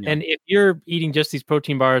 Yeah. And if you're eating just these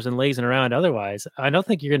protein bars and lazing around otherwise, I don't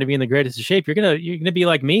think you're going to be in the greatest of shape. You're gonna be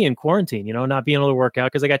like me in quarantine, not being able to work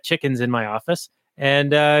out because I got chickens in my office and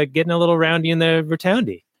getting a little roundy in the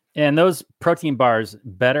rotundy. And those protein bars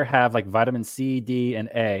better have like vitamin C, D, and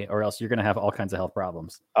A, or else you're going to have all kinds of health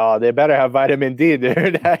problems. Oh, they better have vitamin D,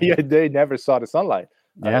 dude. They never saw the sunlight.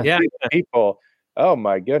 Yeah. People, oh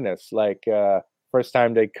my goodness. Like first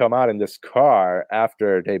time they come out in this car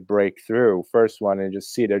after they break through, first one, and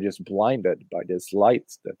just see they're just blinded by this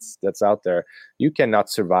light that's out there. You cannot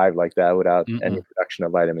survive like that without any production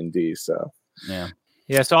of vitamin D. So yeah.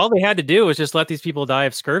 So all they had to do was just let these people die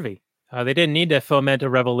of scurvy. They didn't need to foment a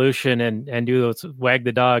revolution and do those wag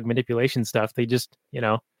the dog manipulation stuff. They just,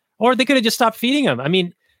 or they could have just stopped feeding them. I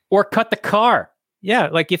mean, or cut the car. Yeah,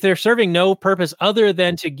 like if they're serving no purpose other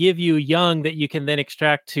than to give you young that you can then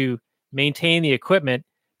extract to maintain the equipment,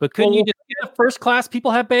 but couldn't you just first class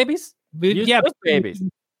people have babies? But babies.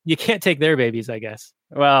 You can't take their babies, I guess.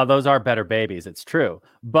 Well, those are better babies. It's true,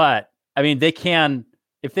 but I mean, they can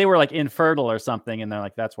if they were like infertile or something, and they're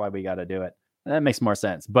like, that's why we got to do it. That makes more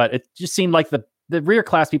sense. But it just seemed like the rear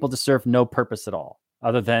class people just serve no purpose at all,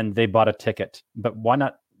 other than they bought a ticket. But why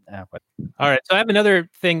not? All right. So I have another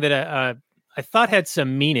thing that I thought had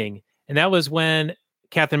some meaning, and that was when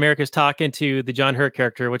Captain America's talking to the John Hurt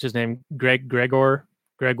character, which is named Gregoire,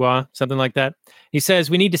 something like that. He says,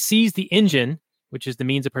 we need to seize the engine, which is the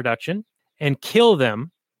means of production, and kill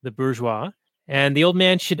them, the bourgeois. And the old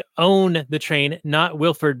man should own the train, not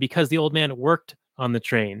Wilford, because the old man worked on the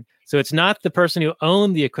train. So it's not the person who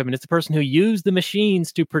owned the equipment, it's the person who used the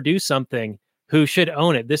machines to produce something who should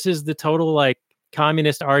own it. This is the total like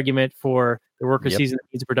communist argument for the workers seizing the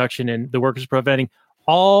means of production and the workers providing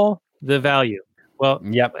all the value. Well,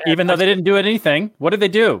 even though they didn't do anything, what did they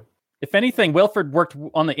do? If anything, Wilford worked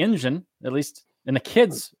on the engine, at least, and the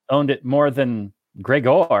kids owned it more than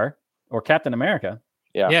Gregor or Captain America.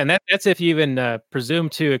 Yeah, and that's if you even presume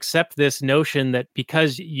to accept this notion that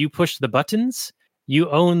because you push the buttons, you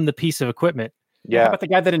own the piece of equipment. Yeah. How about the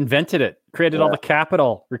guy that invented it, created all the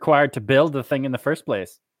capital required to build the thing in the first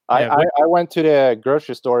place? I went to the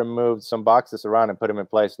grocery store and moved some boxes around and put them in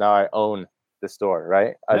place. Now I own the store,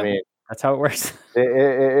 right? Yeah, I mean, that's how it works.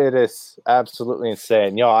 It is absolutely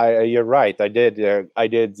insane. You're right. I did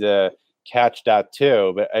catch that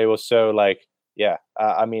too, but it was so like,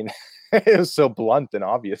 I mean, it was so blunt and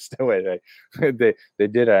obvious the way they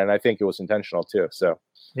did it, and I think it was intentional too. So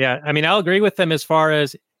yeah, I mean, I'll agree with them as far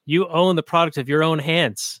as you own the product of your own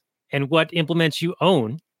hands and what implements you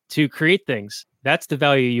own to create things. That's the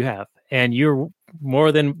value you have, and you're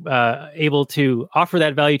more than able to offer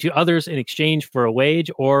that value to others in exchange for a wage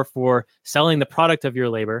or for selling the product of your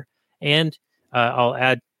labor. And I'll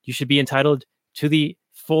add, you should be entitled to the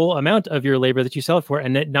full amount of your labor that you sell it for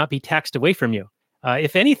and it not be taxed away from you.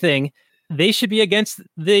 If anything, they should be against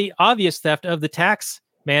the obvious theft of the tax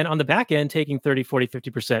man on the back end, taking 30, 40,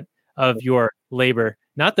 50% of your labor,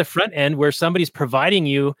 not the front end where somebody's providing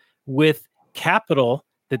you with capital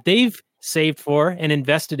that they've saved for and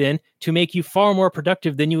invested in to make you far more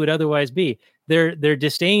productive than you would otherwise be. Their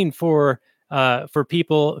disdain for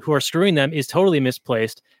people who are screwing them is totally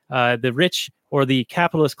misplaced. The rich or the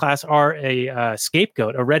capitalist class are a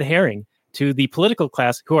scapegoat, a red herring to the political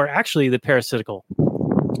class, who are actually the parasitical.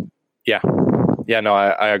 Yeah, no,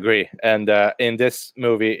 I agree. And in this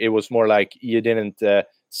movie, it was more like you didn't.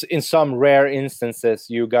 In some rare instances,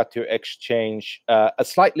 you got to exchange a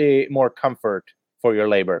slightly more comfort for your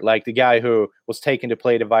labor. Like the guy who was taken to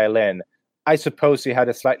play the violin, I suppose he had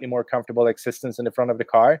a slightly more comfortable existence in the front of the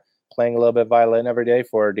car, playing a little bit of violin every day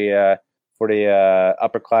for the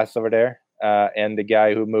upper class over there. And the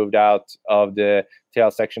guy who moved out of the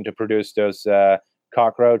tail section to produce those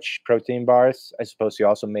cockroach protein bars, I suppose he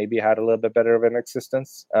also maybe had a little bit better of an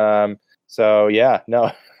existence. So yeah,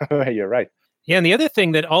 no, you're right. Yeah, and the other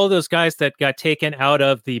thing that all of those guys that got taken out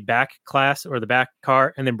of the back class or the back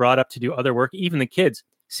car and then brought up to do other work, even the kids,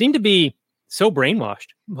 seemed to be so brainwashed.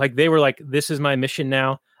 Like they were like, this is my mission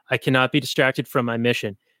now. I cannot be distracted from my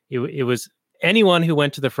mission. It was anyone who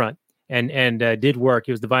went to the front. and did work.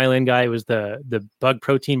 It was the violin guy, it was the bug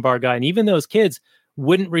protein bar guy, and even those kids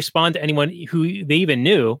wouldn't respond to anyone who they even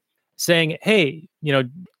knew, saying, "Hey,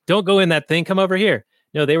 don't go in that thing. Come over here."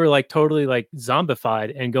 No, they were like totally like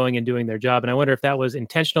zombified and going and doing their job. And I wonder if that was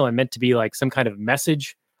intentional and meant to be like some kind of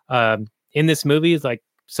message in this movie, is like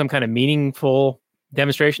some kind of meaningful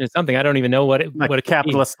demonstration of something. I don't even know what it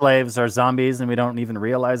capitalist slaves are zombies and we don't even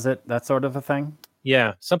realize it. That sort of a thing.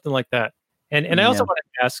 Yeah, something like that. And I also wanted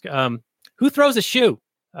to ask, who throws a shoe?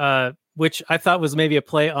 Which I thought was maybe a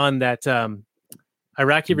play on that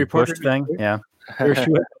Iraqi reporter thing. Yeah.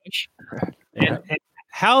 And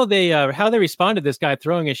how they responded to this guy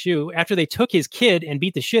throwing a shoe after they took his kid and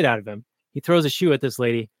beat the shit out of him. He throws a shoe at this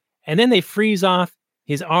lady, and then they freeze off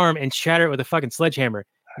his arm and shatter it with a fucking sledgehammer.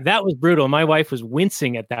 That was brutal. My wife was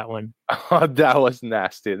wincing at that one. Oh, that was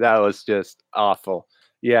nasty. That was just awful.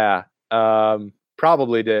 Yeah.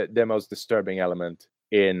 Probably the most disturbing element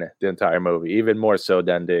in the entire movie, even more so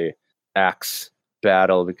than the axe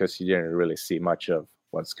battle, because you didn't really see much of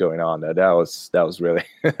what's going on there. That was really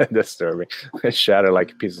disturbing. It shattered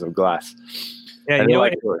like pieces of glass. Yeah,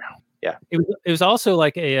 yeah. It was also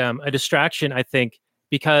like a distraction, I think,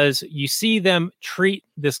 because you see them treat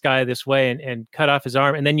this guy this way and cut off his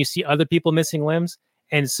arm, and then you see other people missing limbs,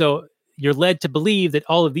 and so you're led to believe that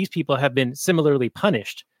all of these people have been similarly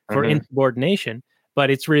punished for insubordination. But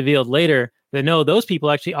it's revealed later that no, those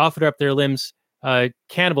people actually offered up their limbs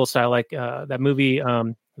cannibal style, like that movie,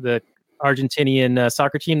 the Argentinian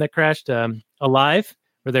soccer team that crashed, Alive,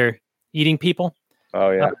 where they're eating people.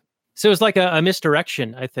 Oh, yeah. So it was like a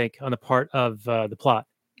misdirection, I think, on the part of the plot.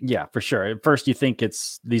 Yeah, for sure. At first, you think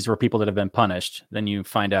these were people that have been punished. Then you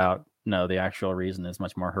find out, no, the actual reason is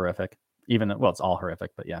much more horrific. Even though, well, it's all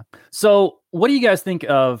horrific, but yeah. So what do you guys think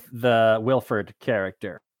of the Wilford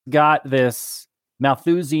character? Got this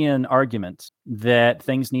Malthusian argument that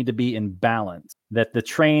things need to be in balance, that the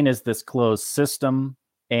train is this closed system,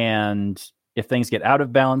 and if things get out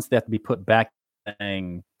of balance, they have to be put back,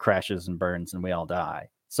 and crashes and burns, and we all die.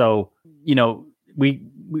 So,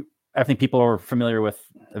 I think people are familiar with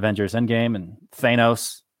Avengers Endgame and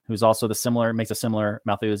Thanos, who's also makes a similar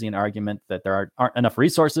Malthusian argument that there aren't enough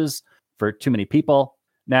resources for too many people.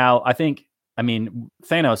 Now,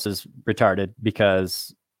 Thanos is retarded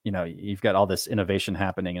because you've got all this innovation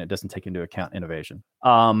happening and it doesn't take into account innovation.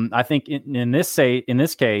 I think in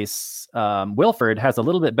this case, Wilford has a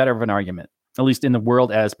little bit better of an argument, at least in the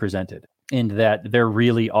world as presented, in that there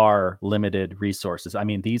really are limited resources. I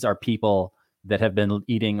mean, these are people that have been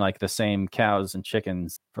eating like the same cows and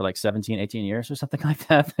chickens for like 17, 18 years or something like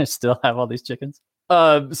that. They still have all these chickens.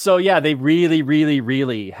 So yeah, they really, really,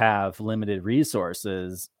 really have limited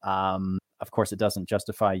resources. Of course, it doesn't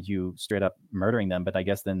justify you straight up murdering them, but I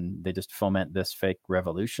guess then they just foment this fake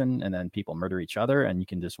revolution, and then people murder each other, and you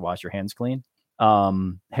can just wash your hands clean.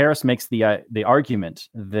 Harris makes the argument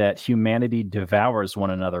that humanity devours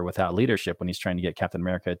one another without leadership when he's trying to get Captain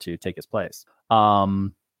America to take his place.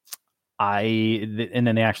 And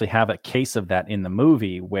then they actually have a case of that in the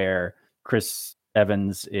movie where Chris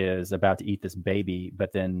Evans is about to eat this baby,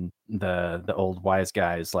 but then the old wise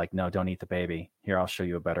guy is like, no, don't eat the baby. Here, I'll show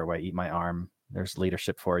you a better way. Eat my arm. There's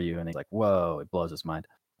leadership for you. And he's like, whoa, it blows his mind.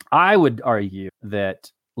 I would argue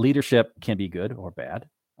that leadership can be good or bad.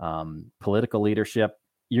 Political leadership,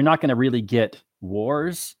 you're not going to really get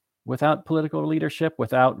wars without political leadership,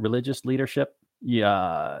 without religious leadership.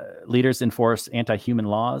 Leaders enforce anti-human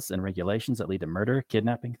laws and regulations that lead to murder,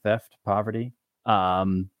 kidnapping, theft, poverty.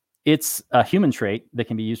 It's a human trait that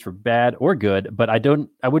can be used for bad or good, but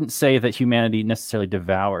I wouldn't say that humanity necessarily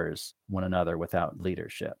devours one another without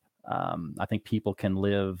leadership. I think people can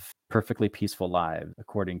live perfectly peaceful lives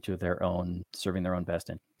according to serving their own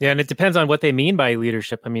best interest. Yeah, and it depends on what they mean by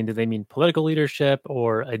leadership. I mean, do they mean political leadership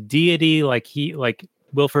or a deity like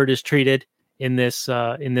Wilford is treated in this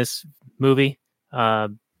movie,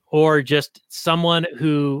 or just someone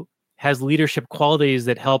who has leadership qualities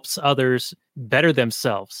that helps others better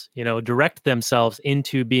themselves, direct themselves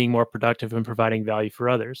into being more productive and providing value for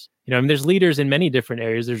others. There's leaders in many different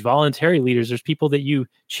areas. There's voluntary leaders. There's people that you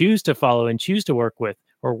choose to follow and choose to work with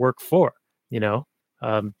or work for,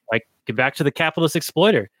 like get back to the capitalist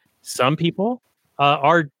exploiter. Some people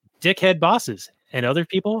are dickhead bosses, and other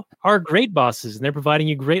people are great bosses, and they're providing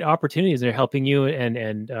you great opportunities. They're helping you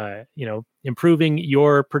and improving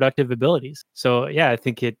your productive abilities. So yeah, I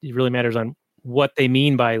think it really matters on what they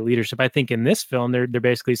mean by leadership. I think in this film, they're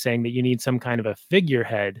basically saying that you need some kind of a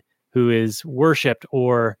figurehead who is worshipped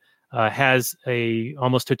or has a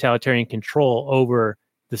almost totalitarian control over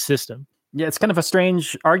the system. Yeah, it's kind of a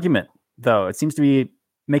strange argument, though. It seems to be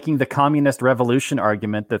making the communist revolution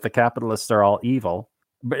argument that the capitalists are all evil.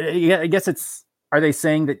 But yeah, I guess it's. Are they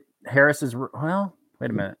saying that Harris is? Well, wait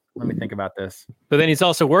a minute. Let me think about this. But then he's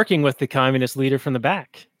also working with the communist leader from the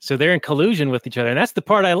back, so they're in collusion with each other, and that's the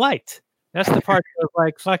part I liked. That's the part that was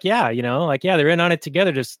like, fuck yeah, they're in on it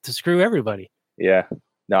together to screw everybody. Yeah.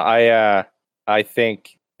 No, I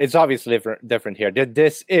think it's obviously different here.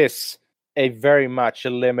 This is a very much a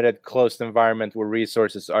limited, closed environment where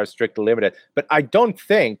resources are strictly limited. But I don't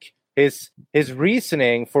think his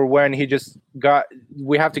reasoning for when he just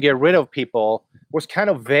we have to get rid of people was kind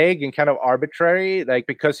of vague and kind of arbitrary, like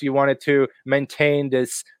because he wanted to maintain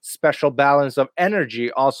this special balance of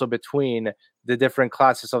energy also between the different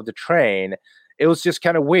classes of the train. It was just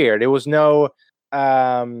kind of weird. There was no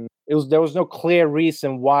clear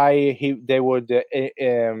reason why they would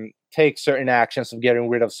take certain actions of getting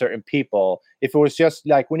rid of certain people. If it was just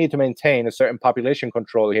like, we need to maintain a certain population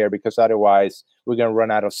control here because otherwise we're going to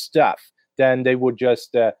run out of stuff, then they would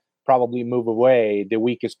just probably move away the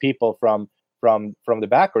weakest people from the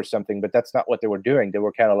back or something. But that's not what they were doing. They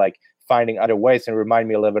were kind of like finding other ways, and remind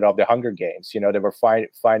me a little bit of the Hunger Games. They were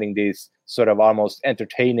finding these sort of almost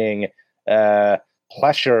entertaining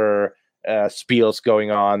pleasure spiels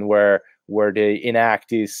going on where they enact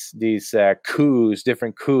these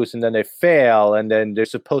different coups, and then they fail, and then they're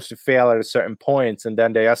supposed to fail at a certain points, and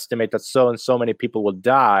then they estimate that so and so many people will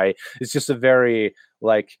die. It's just a very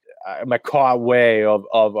like macabre way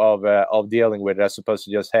of dealing with it, as opposed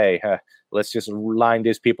to just, hey, let's just line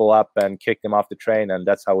these people up and kick them off the train, and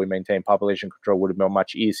that's how we maintain population control. Would have been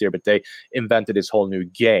much easier, but they invented this whole new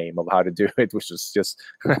game of how to do it, which was just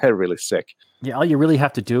really sick. Yeah, all you really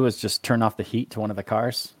have to do is just turn off the heat to one of the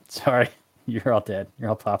cars. Sorry, you're all dead. You're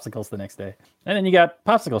all popsicles the next day. And then you got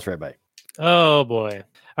popsicles for everybody. Oh, boy.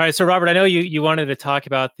 All right, so Robert, I know you wanted to talk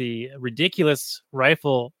about the ridiculous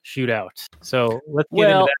rifle shootout. So let's get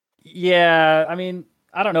into that. Yeah, I mean,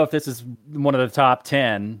 I don't know if this is one of the top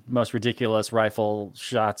 10 most ridiculous rifle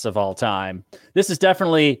shots of all time. This is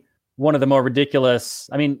definitely one of the more ridiculous.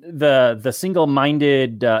 I mean, the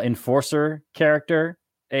single-minded enforcer character,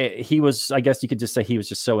 he was, I guess you could just say he was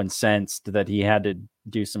just so incensed that he had to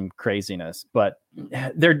do some craziness. But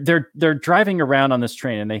they're driving around on this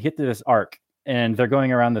train, and they hit this arc, and they're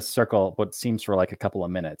going around this circle, what seems for like a couple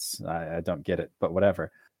of minutes. I don't get it, but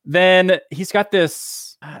whatever. Then he's got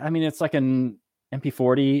this, I mean, it's like an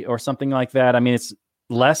MP40 or something like that. I mean, it's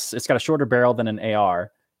got a shorter barrel than an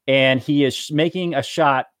AR. And he is making a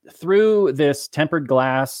shot through this tempered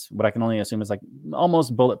glass, what I can only assume is like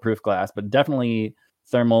almost bulletproof glass, but definitely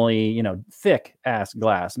thermally, thick ass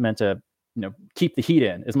glass meant to, keep the heat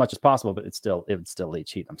in as much as possible, but it would still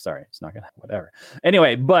leach heat. I'm sorry. It's not going to, whatever.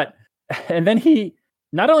 Anyway, and then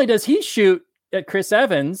not only does he shoot at Chris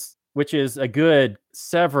Evans, which is a good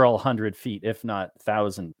several hundred feet, if not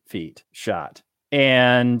 1,000 feet shot.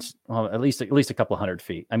 And well, at least a couple hundred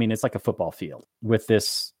feet. I mean, it's like a football field with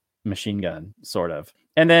this machine gun, sort of.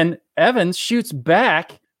 And then Evans shoots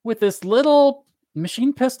back with this little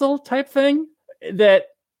machine pistol type thing that,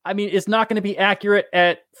 I mean, is not going to be accurate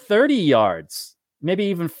at 30 yards, maybe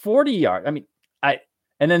even 40 yards. I mean,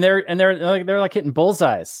 and then they're like hitting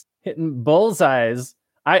bullseyes.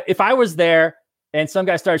 If I was there and some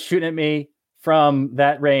guy starts shooting at me from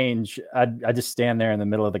that range, I'd just stand there in the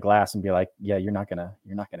middle of the glass and be like, yeah, you're not gonna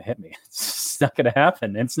hit me. It's not gonna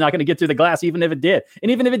happen. It's not gonna get through the glass, even if it did.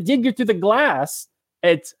 And even if it did get through the glass,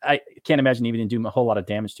 I can't imagine even do a whole lot of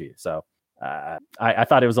damage to you. So I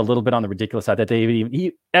thought it was a little bit on the ridiculous side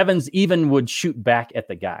that Evans even would shoot back at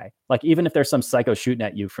the guy. Like, even if there's some psycho shooting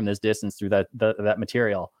at you from this distance through that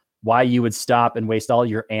material, why you would stop and waste all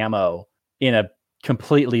your ammo in a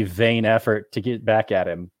completely vain effort to get back at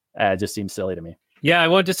him just seems silly to me. Yeah, I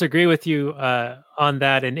won't disagree with you on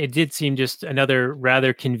that. And it did seem just another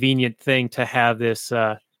rather convenient thing to have this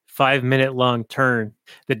 5-minute long turn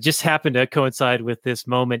that just happened to coincide with this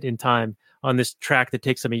moment in time on this track that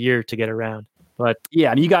takes them a year to get around. But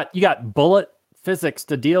yeah, I mean, you got bullet physics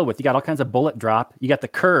to deal with. You got all kinds of bullet drop. You got the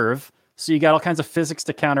curve, so you got all kinds of physics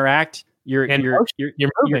to counteract your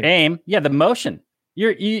aim. Yeah, the motion.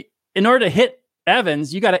 In order to hit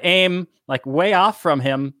Evans, you got to aim like way off from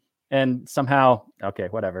him, and somehow, okay,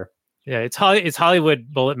 whatever. Yeah, it's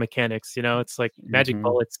Hollywood bullet mechanics. It's like magic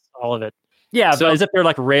bullets, all of it. Yeah, so as if they're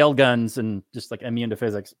like rail guns and just like immune to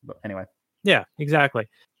physics. But anyway. Yeah, exactly.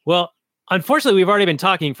 Well, unfortunately, we've already been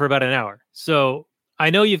talking for about an hour. So I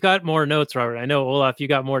know you've got more notes, Robert. I know, Olaf, you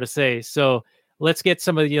got more to say. So let's get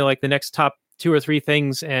some of like the next top 2 or 3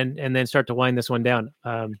 things and then start to wind this one down.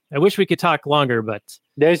 I wish we could talk longer, but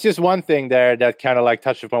there's just one thing there that kind of like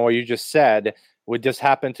touched upon what you just said. Would just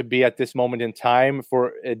happen to be at this moment in time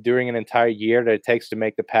for during an entire year that it takes to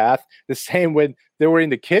make the path. The same when they were in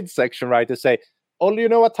the kids section, right? To say, "Oh, you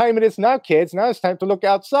know what time it is now, kids? Now it's time to look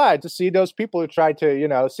outside to see those people who tried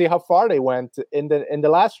to, see how far they went in the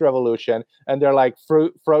last revolution, and they're like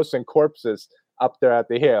frozen corpses up there at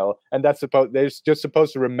the hill, and they're just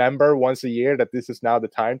supposed to remember once a year that this is now the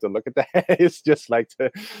time to look at that." It's just like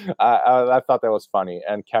I thought that was funny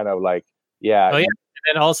and kind of like, yeah. Oh yeah,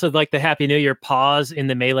 and then also like the Happy New Year pause in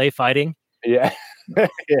the melee fighting. Yeah.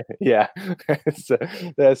 Yeah. So,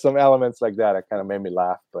 there's some elements like that kind of made me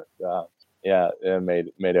laugh, but yeah, it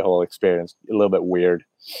made the whole experience a little bit weird.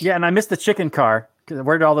 Yeah, and I missed the chicken car.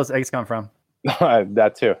 Where did all those eggs come from?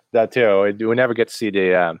 That too. We never get to see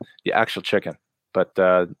the actual chicken, but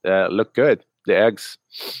look good. The eggs.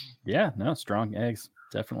 Yeah, no, strong eggs.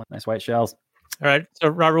 Definitely nice white shells. All right. So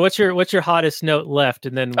Robert, what's your hottest note left,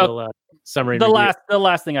 and then we'll summary. The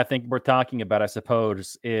last thing I think we're talking about, I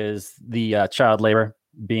suppose, is the child labor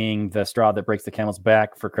being the straw that breaks the camel's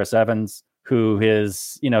back for Chris Evans, who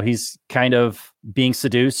is, he's kind of being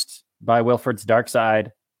seduced by Wilford's dark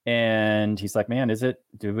side. And he's like, man,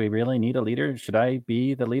 do we really need a leader? Should I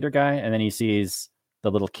be the leader guy? And then he sees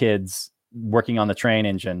the little kids working on the train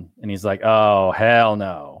engine. And he's like, oh, hell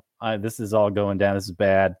no. This is all going down. This is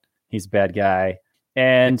bad. He's a bad guy.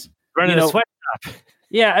 And running a sweatshop.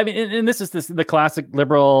 Yeah. I mean, and this is the classic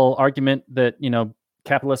liberal argument that,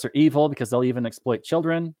 capitalists are evil because they'll even exploit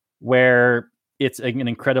children, where it's an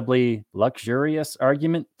incredibly luxurious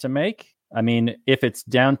argument to make. I mean, if it's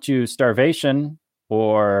down to starvation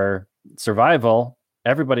or survival,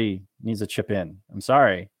 everybody needs to chip in. I'm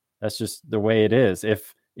sorry. That's just the way it is.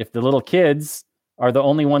 If the little kids are the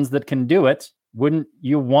only ones that can do it, wouldn't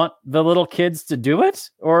you want the little kids to do it?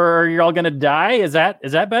 Or you're all going to die? Is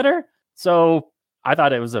that better? So I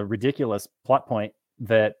thought it was a ridiculous plot point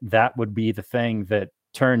that would be the thing that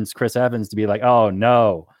turns Chris Evans to be like, oh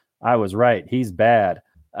no, I was right. He's bad.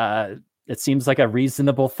 It seems like a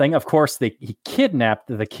reasonable thing. Of course, he kidnapped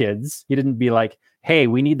the kids. He didn't be like, hey,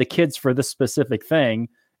 we need the kids for this specific thing,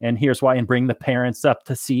 and here's why, and bring the parents up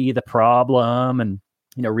to see the problem and,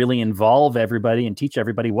 really involve everybody and teach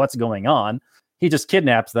everybody what's going on. He just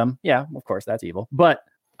kidnaps them. Yeah, of course, that's evil. But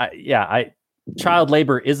child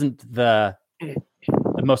labor isn't the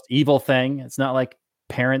most evil thing. It's not like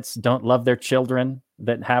parents don't love their children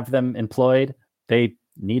that have them employed. They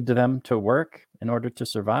need them to work in order to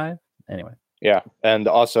survive. Anyway. Yeah. And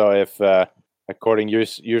also if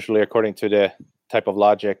usually according to the type of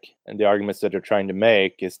logic and the arguments that they're trying to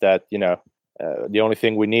make is that, the only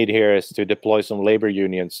thing we need here is to deploy some labor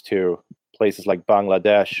unions to places like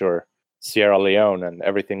Bangladesh or Sierra Leone and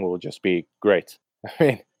everything will just be great. I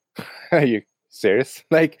mean, are you serious?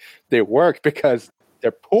 Like, they work because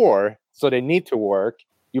they're poor, so they need to work.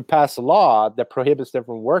 You pass a law that prohibits them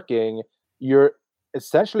from working. You're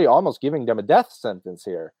essentially almost giving them a death sentence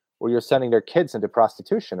here, or you're sending their kids into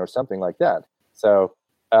prostitution or something like that. So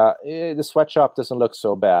the sweatshop doesn't look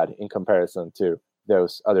so bad in comparison to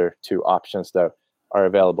those other two options that are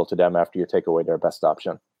available to them after you take away their best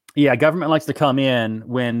option. Yeah, government likes to come in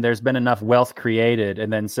when there's been enough wealth created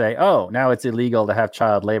and then say, oh, now it's illegal to have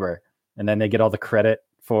child labor. And then they get all the credit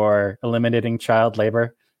for eliminating child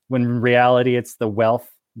labor, when in reality, it's the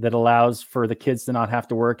wealth that allows for the kids to not have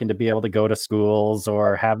to work and to be able to go to schools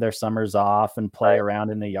or have their summers off and play around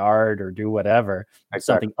in the yard or do whatever,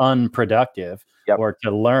 something unproductive, or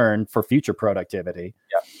to learn for future productivity.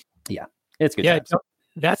 Yeah, it's good. Yeah,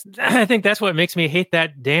 I think that's what makes me hate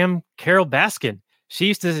that damn Carol Baskin. She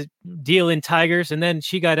used to deal in tigers, and then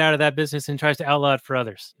she got out of that business and tries to outlaw it for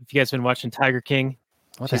others. If you guys have been watching Tiger King,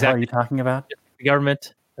 what the hell are you talking about? The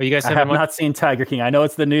government. Oh, you guys I have not seen Tiger King. I know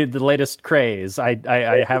it's the latest craze. I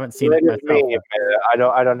haven't seen it myself. I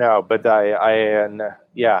don't know, but I'm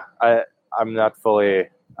not fully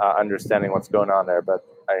understanding what's going on there, but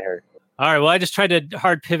I heard. All right. Well, I just tried to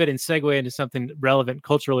hard pivot and segue into something relevant,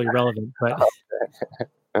 culturally relevant, but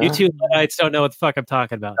you two Luddites don't know what the fuck I'm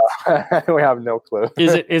talking about. We have no clue.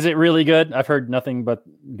 Is it really good? I've heard nothing but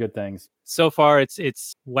good things. So far,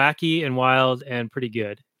 it's wacky and wild and pretty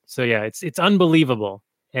good. So yeah, it's unbelievable.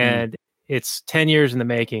 And it's 10 years in the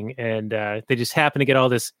making, and they just happened to get all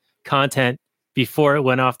this content before it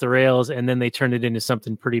went off the rails, and then they turned it into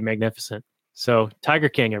something pretty magnificent. So Tiger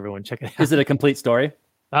King, everyone, check it out. Is it a complete story?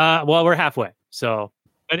 Well, we're halfway, so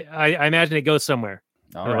but I imagine it goes somewhere.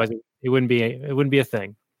 Otherwise, it wouldn't be a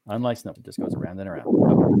thing. Unlike Snow, it just goes around and around.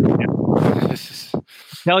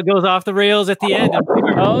 Till it goes off the rails at the end.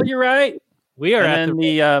 Oh, you're right. We are and then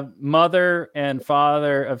the mother and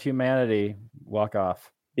father of humanity walk off.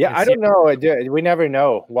 Yeah, I don't know. We never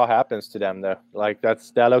know what happens to them though. Like that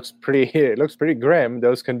looks pretty. It looks pretty grim.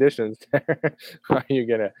 Those conditions. Are you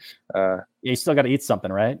gonna? You still got to eat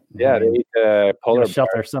something, right? Yeah, they eat polar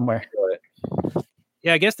shelter somewhere.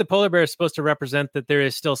 Yeah, I guess the polar bear is supposed to represent that there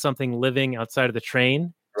is still something living outside of the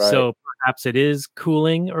train. Right. So perhaps it is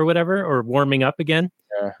cooling or whatever, or warming up again.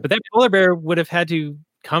 Yeah. But that polar bear would have had to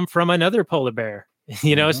come from another polar bear.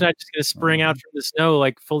 You know, it's not just going to spring out from the snow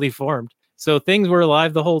like fully formed. So things were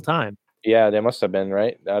alive the whole time. Yeah, they must have been,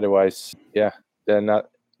 right? Otherwise, yeah, then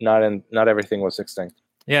not everything was extinct.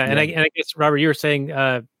 Yeah, and I guess Robert, you were saying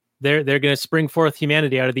they're going to spring forth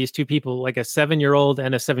humanity out of these two people, like a 7-year-old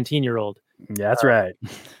and a 17-year-old. Yeah, that's right.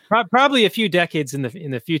 Probably a few decades in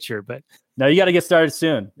the future, but No, you got to get started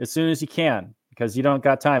soon as you can, because you don't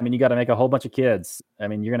got time and you got to make a whole bunch of kids. I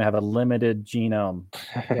mean, you're going to have a limited genome.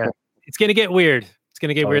 yeah, it's going to get weird. It's going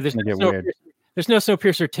to get weird. It's gonna get weird. There's no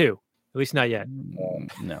Snowpiercer 2, at least not yet.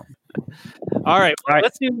 No. All right,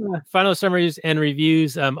 let's do final summaries and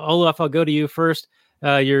reviews. Olaf, I'll go to you first.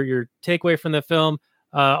 Your takeaway from the film.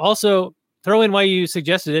 Also, throw in why you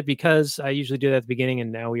suggested it, because I usually do that at the beginning,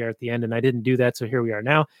 and now we are at the end, and I didn't do that, so here we are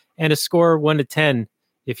now. And a score 1 to 10,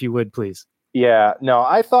 if you would, please. Yeah, no,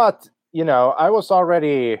 I thought, I was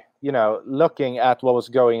already, looking at what was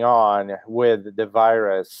going on with the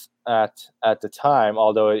virus at the time,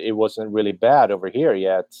 although it wasn't really bad over here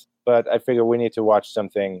yet. But I figured we need to watch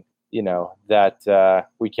something, that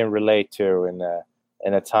we can relate to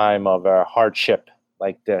in a time of hardship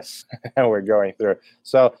like this we're going through.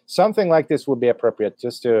 So something like this would be appropriate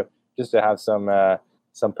just to have some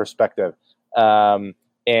perspective. And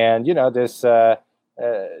this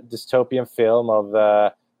dystopian film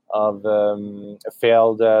of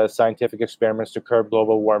failed scientific experiments to curb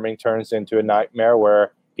global warming turns into a nightmare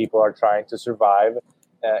where people are trying to survive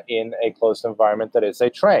in a closed environment that is a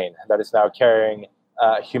train that is now carrying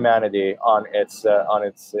humanity in its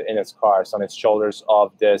cars, on its shoulders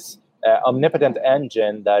of this omnipotent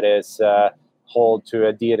engine that is hold to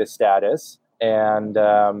a deity status, and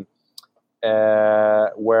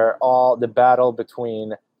where all the battle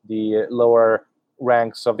between the lower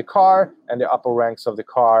ranks of the car and the upper ranks of the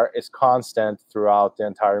car is constant throughout the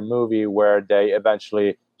entire movie, where they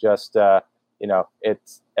eventually just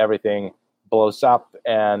everything blows up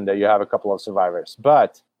and you have a couple of survivors.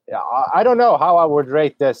 But I don't know how I would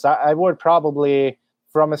rate this. I would probably,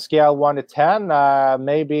 from a scale 1 to 10,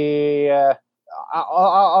 maybe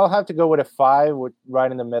I'll have to go with a 5,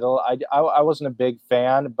 right in the middle. I wasn't a big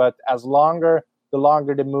fan, but the longer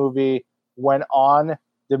the movie went on,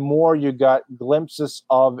 the more you got glimpses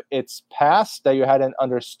of its past that you hadn't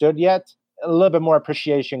understood yet. A little bit more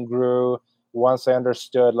appreciation grew once I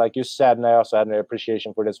understood, like you said, and I also had an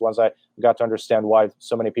appreciation for this. Once I got to understand why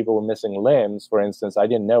so many people were missing limbs, for instance, I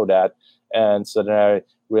didn't know that. And so then I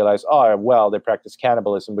realized, they practice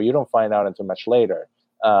cannibalism, but you don't find out until much later.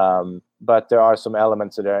 But there are some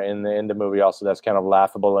elements there in the movie also that's kind of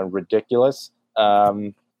laughable and ridiculous.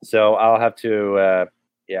 So I'll have to,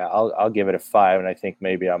 I'll give it a 5, and I think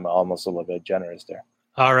maybe I'm almost a little bit generous there.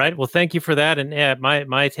 All right. Well, thank you for that. And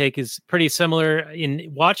my take is pretty similar.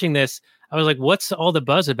 In watching this, I was like, what's all the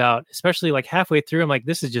buzz about? Especially like halfway through, I'm like,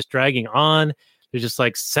 this is just dragging on. There's just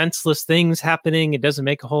like senseless things happening. It doesn't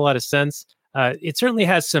make a whole lot of sense. It certainly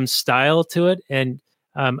has some style to it. And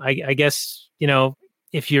I guess,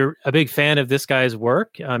 if you're a big fan of this guy's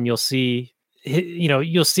work, you'll see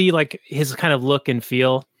like his kind of look and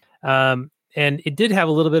feel. And it did have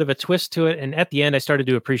a little bit of a twist to it. And at the end, I started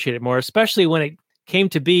to appreciate it more, especially when it came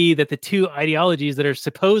to be that the two ideologies that are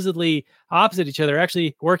supposedly opposite each other are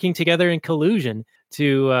actually working together in collusion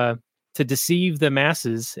to deceive the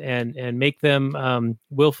masses and make them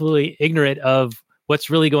willfully ignorant of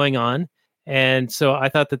what's really going on. And so I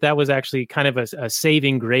thought that was actually kind of a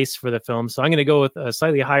saving grace for the film. So I'm going to go with a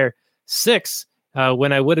slightly higher 6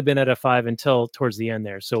 when I would have been at a 5 until towards the end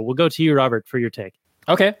there. So we'll go to you, Robert, for your take.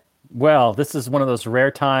 Okay. Well, this is one of those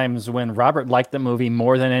rare times when Robert liked the movie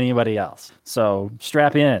more than anybody else. So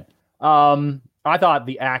strap in. I thought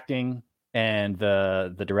the acting and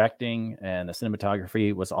the directing and the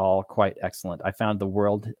cinematography was all quite excellent. I found the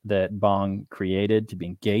world that Bong created to be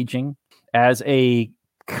engaging. As a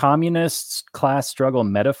communist class struggle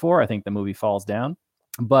metaphor, I think the movie falls down.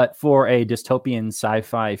 But for a dystopian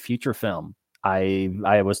sci-fi future film, I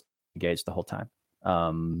was engaged the whole time.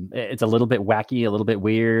 It's a little bit wacky, a little bit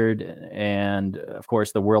weird, and of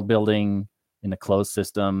course the world building in the closed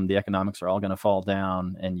system, the economics are all going to fall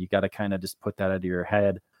down, and you got to kind of just put that out of your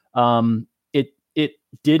head. It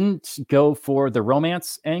didn't go for the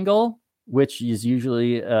romance angle, which is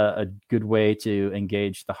usually a good way to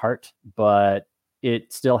engage the heart, but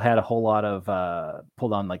it still had a whole lot of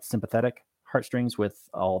pulled on like sympathetic heartstrings with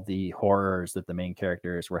all the horrors that the main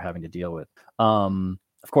characters were having to deal with.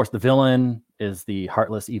 Of course, the villain is the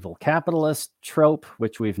heartless evil capitalist trope,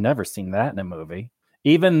 which we've never seen that in a movie.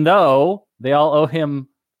 even though they all owe him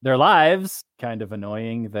their lives. Kind of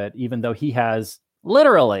annoying that even though he has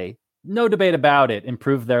literally, no debate about it,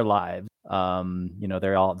 improved their lives. They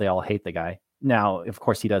all hate the guy. Now, of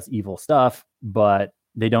course, he does evil stuff, but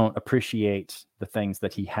they don't appreciate the things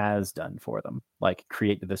that he has done for them, like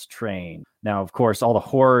create this train. Now, of course, all the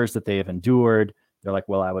horrors that they have endured, they're like,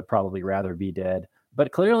 well, I would probably rather be dead.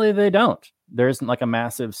 But clearly they don't. There isn't like a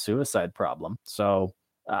massive suicide problem. So,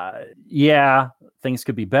 yeah, things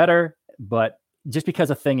could be better. But just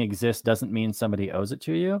because a thing exists doesn't mean somebody owes it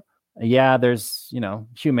to you. Yeah, there's,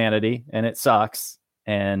 humanity, and it sucks.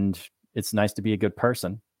 And it's nice to be a good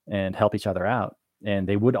person and help each other out. And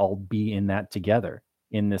they would all be in that together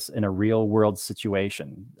in a real world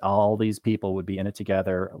situation. All these people would be in it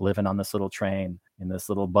together, living on this little train in this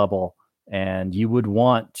little bubble. And you would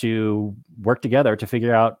want to work together to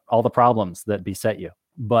figure out all the problems that beset you.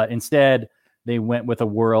 But instead, they went with a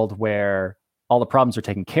world where all the problems are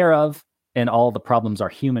taken care of and all the problems are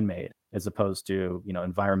human made, as opposed to,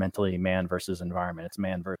 environmentally man versus environment. It's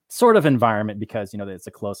man versus sort of environment because, it's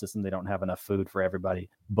the closest and they don't have enough food for everybody.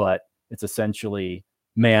 But it's essentially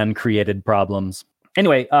man created problems.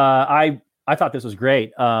 Anyway, I thought this was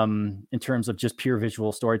great in terms of just pure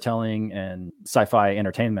visual storytelling and sci-fi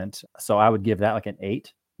entertainment. So I would give that like an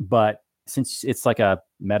 8. But since it's like a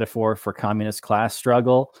metaphor for communist class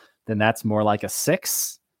struggle, then that's more like a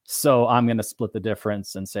 6. So I'm going to split the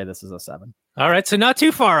difference and say this is a 7. All right. So not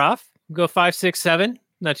too far off. Go 5, 6, 7.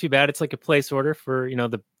 Not too bad. It's like a place order for,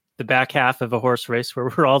 the back half of a horse race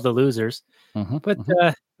where we're all the losers. But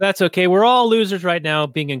that's okay. We're all losers right now,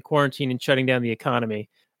 being in quarantine and shutting down the economy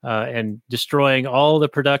and destroying all the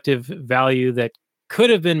productive value that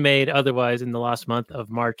could have been made otherwise in the last month of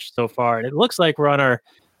March so far. And it looks like we're on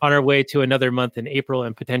our way to another month in April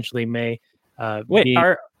and potentially May. Wait,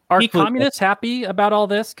 are communists happy about all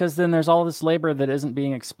this? Because then there's all this labor that isn't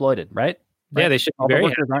being exploited, right? Yeah, they should be all very the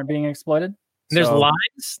workers aren't being exploited. And there's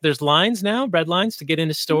lines. There's lines now, bread lines to get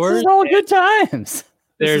into stores. This is all good times.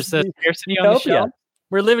 There's a scarcity on the shelf.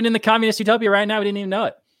 We're living in the communist utopia right now. We didn't even know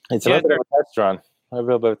it. It's a little bit of a test run. A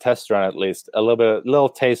little bit of a test run, at least. A little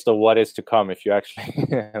taste of what is to come if you actually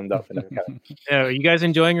end up in the kind Are you guys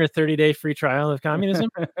enjoying your 30-day free trial of communism?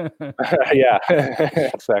 Yeah,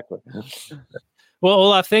 exactly. Well,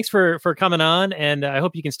 Olaf, thanks for coming on, and I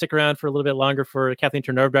hope you can stick around for a little bit longer for Kathleen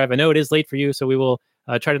Turner Overdrive. I know it is late for you, so we will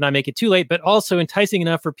try to not make it too late, but also enticing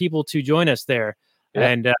enough for people to join us there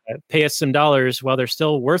and pay us some dollars while they're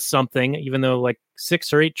still worth something, even though like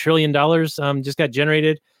 $6 or $8 trillion just got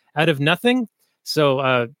generated out of nothing. So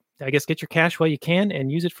I guess get your cash while you can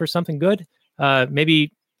and use it for something good.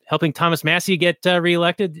 Maybe helping Thomas Massie get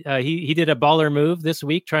reelected. He did a baller move this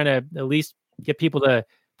week, trying to at least get people to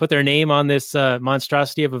put their name on this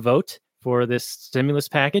monstrosity of a vote for this stimulus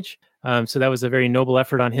package. So that was a very noble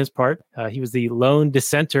effort on his part. He was the lone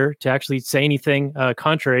dissenter to actually say anything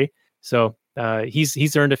contrary. So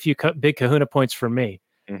he's earned a few big kahuna points from me.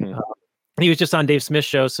 Mm-hmm. He was just on Dave Smith's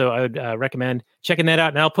show, so I would recommend checking that out.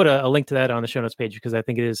 And I'll put a link to that on the show notes page because I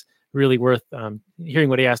think it is really worth hearing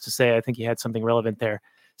what he has to say. I think he had something relevant there.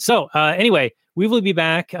 So anyway, we will be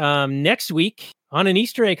back next week on an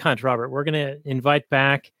Easter egg hunt, Robert. We're going to invite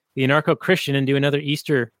back the Anarcho-Christian and do another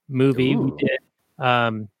Easter movie. Ooh. We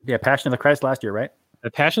did Passion of the Christ last year, right?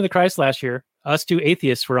 The Passion of the Christ last year. Us two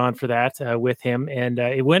atheists were on for that with him, and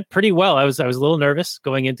it went pretty well. I was a little nervous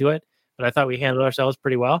going into it, but I thought we handled ourselves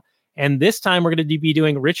pretty well. And this time we're going to be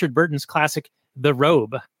doing Richard Burton's classic, The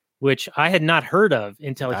Robe, which I had not heard of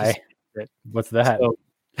until he said it. What's that? So,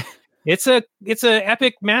 it's a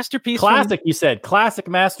epic masterpiece. Classic, you said. Classic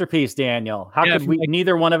masterpiece, Daniel. How could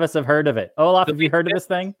neither one of us have heard of it? Olaf, have you heard of this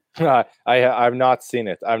thing? I've not seen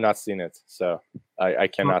it. So I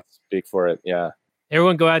cannot speak for it. Yeah.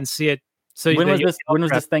 Everyone go out and see it. So when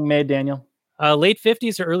was this thing made, Daniel? Late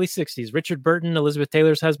 50s or early 60s. Richard Burton, Elizabeth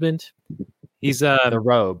Taylor's husband. He's The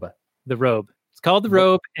Robe. The Robe. It's called The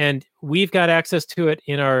Robe, and we've got access to it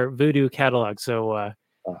in our Vudu catalog. So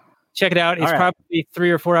check it out. It's probably 3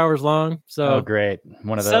 or 4 hours long. So great.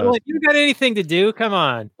 One of those. You got anything to do? Come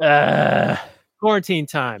on. Quarantine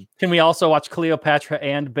time. Can we also watch Cleopatra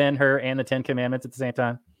and Ben-Hur and the 10 Commandments at the same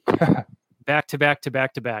time? Back to back to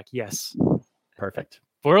back to back. Yes. Perfect.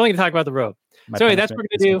 We're only going to talk about The Robe. So that's what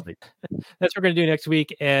we're going to do. That's what we're going to do next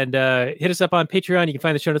week. And hit us up on Patreon. You can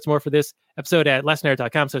find the show notes more for this episode at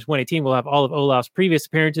lastnight.com/118. We'll have all of Olaf's previous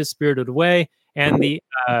appearances, Spirited Away, and the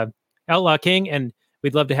Outlaw King. And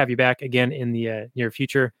we'd love to have you back again in the near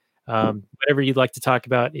future. Whatever you'd like to talk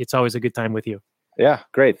about, it's always a good time with you. Yeah,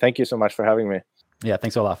 great. Thank you so much for having me. Yeah,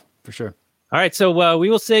 thanks, Olaf, for sure. All right, so we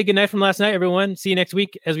will say goodnight from last night, everyone. See you next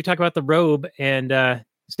week as we talk about The Robe. And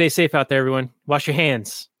Stay safe out there, everyone. Wash your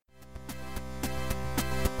hands.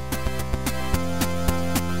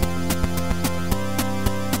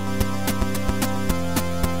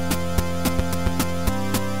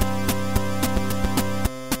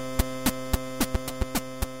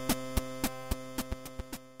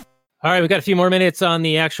 All right, we've got a few more minutes on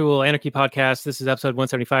the actual Anarchy podcast. This is episode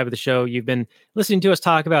 175 of the show. You've been listening to us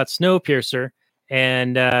talk about Snowpiercer,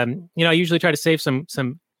 and I usually try to save some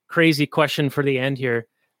crazy question for the end here.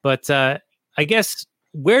 But I guess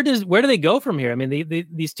where do they go from here? I mean,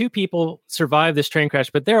 these two people survive this train crash,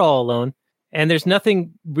 but they're all alone, and there's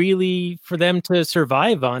nothing really for them to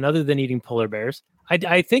survive on other than eating polar bears.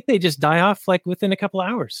 I think they just die off like within a couple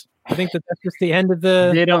hours. I think that's just the end of the.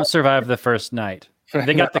 They don't survive the first night.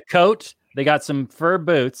 They got the coat, they got some fur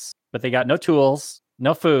boots, but they got no tools,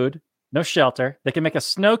 no food, no shelter. They can make a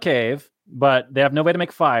snow cave, but they have no way to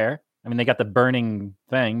make fire. I mean, they got the burning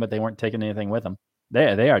thing, but they weren't taking anything with them.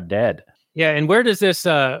 They are dead. Yeah, and where does this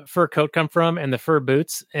fur coat come from, and the fur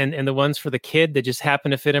boots, and the ones for the kid that just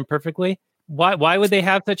happen to fit him perfectly? Why would they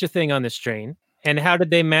have such a thing on this train? And how did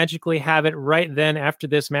they magically have it right then after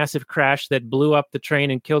this massive crash that blew up the train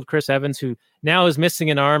and killed Chris Evans, who now is missing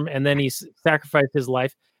an arm, and then he sacrificed his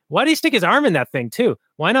life? Why did he stick his arm in that thing too?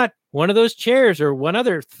 Why not one of those chairs or one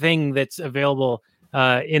other thing that's available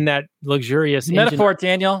in that luxurious metaphor,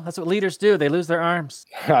 Daniel? That's what leaders do. They lose their arms.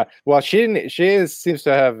 Well, seems to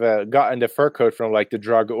have gotten the fur coat from like the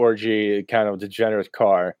drug orgy kind of degenerate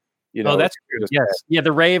car. Oh, that's true. Yes. Yeah,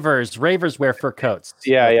 the ravers wear fur coats.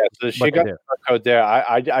 Yeah. So she got the fur coat there.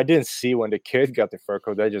 I didn't see when the kid got the fur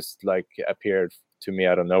coat. They just like appeared to me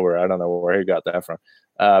out of nowhere. I don't know where he got that from.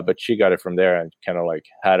 But she got it from there and kind of like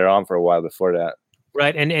had it on for a while before that.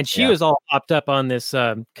 Right. And she was all hopped up on this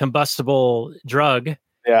combustible drug.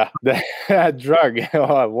 Yeah, that drug.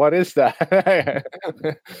 Oh, what is that?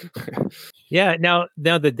 Yeah. Now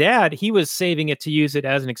the dad, he was saving it to use it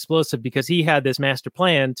as an explosive because he had this master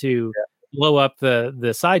plan to blow up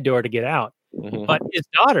the side door to get out. Mm-hmm. But his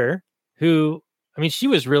daughter, she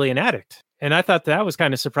was really an addict. And I thought that was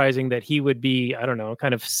kind of surprising that he would be, I don't know,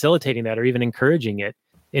 kind of facilitating that or even encouraging it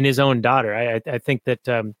in his own daughter. I think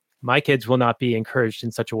that my kids will not be encouraged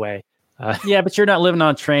in such a way. Yeah, but you're not living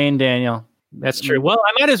on a train, Daniel. That's true. Well,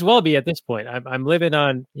 I might as well be at this point. I'm living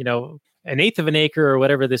on, an eighth of an acre or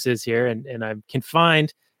whatever this is here, and I'm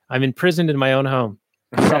confined. I'm imprisoned in my own home.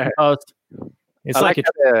 It's I like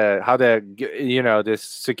how this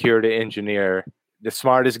security engineer, the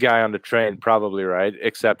smartest guy on the train, probably, right?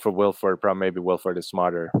 Except for Wilford, probably maybe Wilford is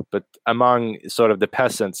smarter. But among sort of the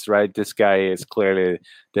peasants, right, this guy is clearly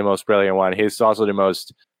the most brilliant one. He's also the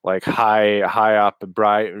most like high up,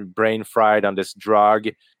 brain fried on this drug.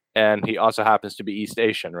 And he also happens to be East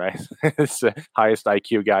Asian, right? It's the highest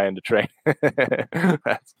IQ guy in the train.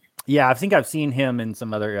 Yeah, I think I've seen him in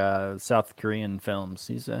some other South Korean films.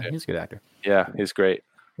 He's a good actor. Yeah, he's great.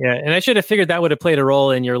 Yeah, and I should have figured that would have played a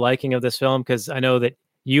role in your liking of this film because I know that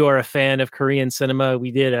you are a fan of Korean cinema.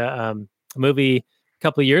 We did a movie a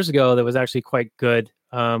couple of years ago that was actually quite good.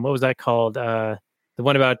 What was that called? The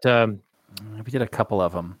one about... we did a couple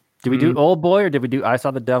of them. Did we do Old Boy or did we do I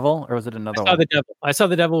Saw the Devil or was it another one? I Saw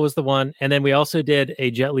the Devil was the one. And then we also did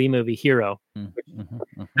a Jet Li movie, Hero.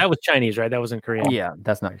 Mm-hmm. That was Chinese, right? That wasn't Korean. Yeah,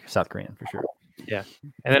 that's not South Korean for sure. Yeah.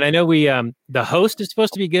 And then I know we, The Host is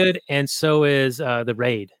supposed to be good. And so is The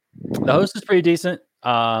Raid. The Host is pretty decent.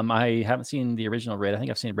 I haven't seen the original Raid. I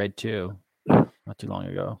think I've seen Raid 2 not too long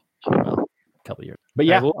ago. Well, a couple of years. But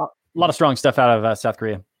yeah, a lot of strong stuff out of South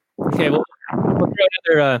Korea. Okay, we'll throw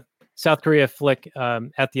another South Korea flick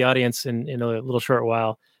at the audience in a little short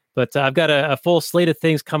while. But I've got a full slate of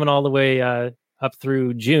things coming all the way up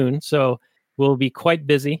through June. So we'll be quite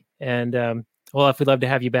busy. And Olaf, we'd love to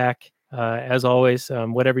have you back as always,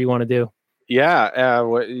 whatever you want to do. Yeah.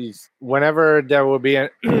 Whenever there will be a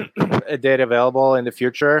date available in the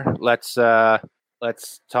future, let's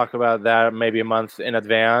talk about that maybe a month in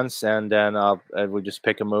advance. And then we'll just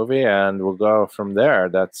pick a movie and we'll go from there.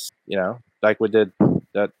 That's, like we did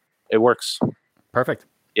that. It works. Perfect.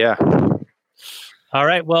 Yeah. All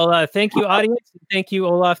right. Well, thank you, audience. Thank you,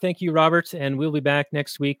 Olaf. Thank you, Robert. And we'll be back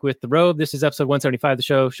next week with The Robe. This is episode 175 of the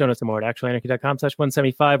show. Show notes and more at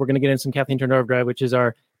actualanarchy.com/175. We're going to get in some Kathleen Turner Overdrive, which is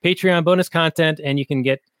our Patreon bonus content. And you can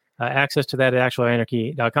get access to that at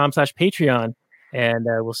actualanarchy.com/Patreon. And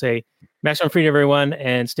we'll say maximum freedom, everyone,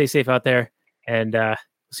 and stay safe out there. And we'll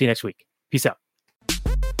see you next week. Peace out.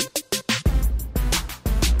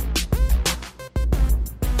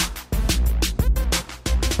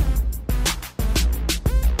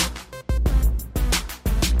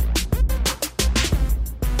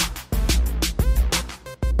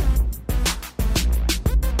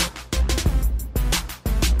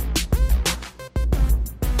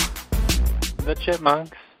 the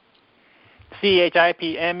Chipmunks.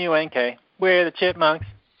 CHIPMUNK. We're the Chipmunks.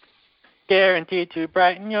 Guaranteed to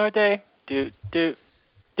brighten your day. Do do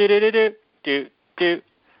do do do do do do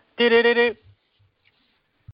do do do.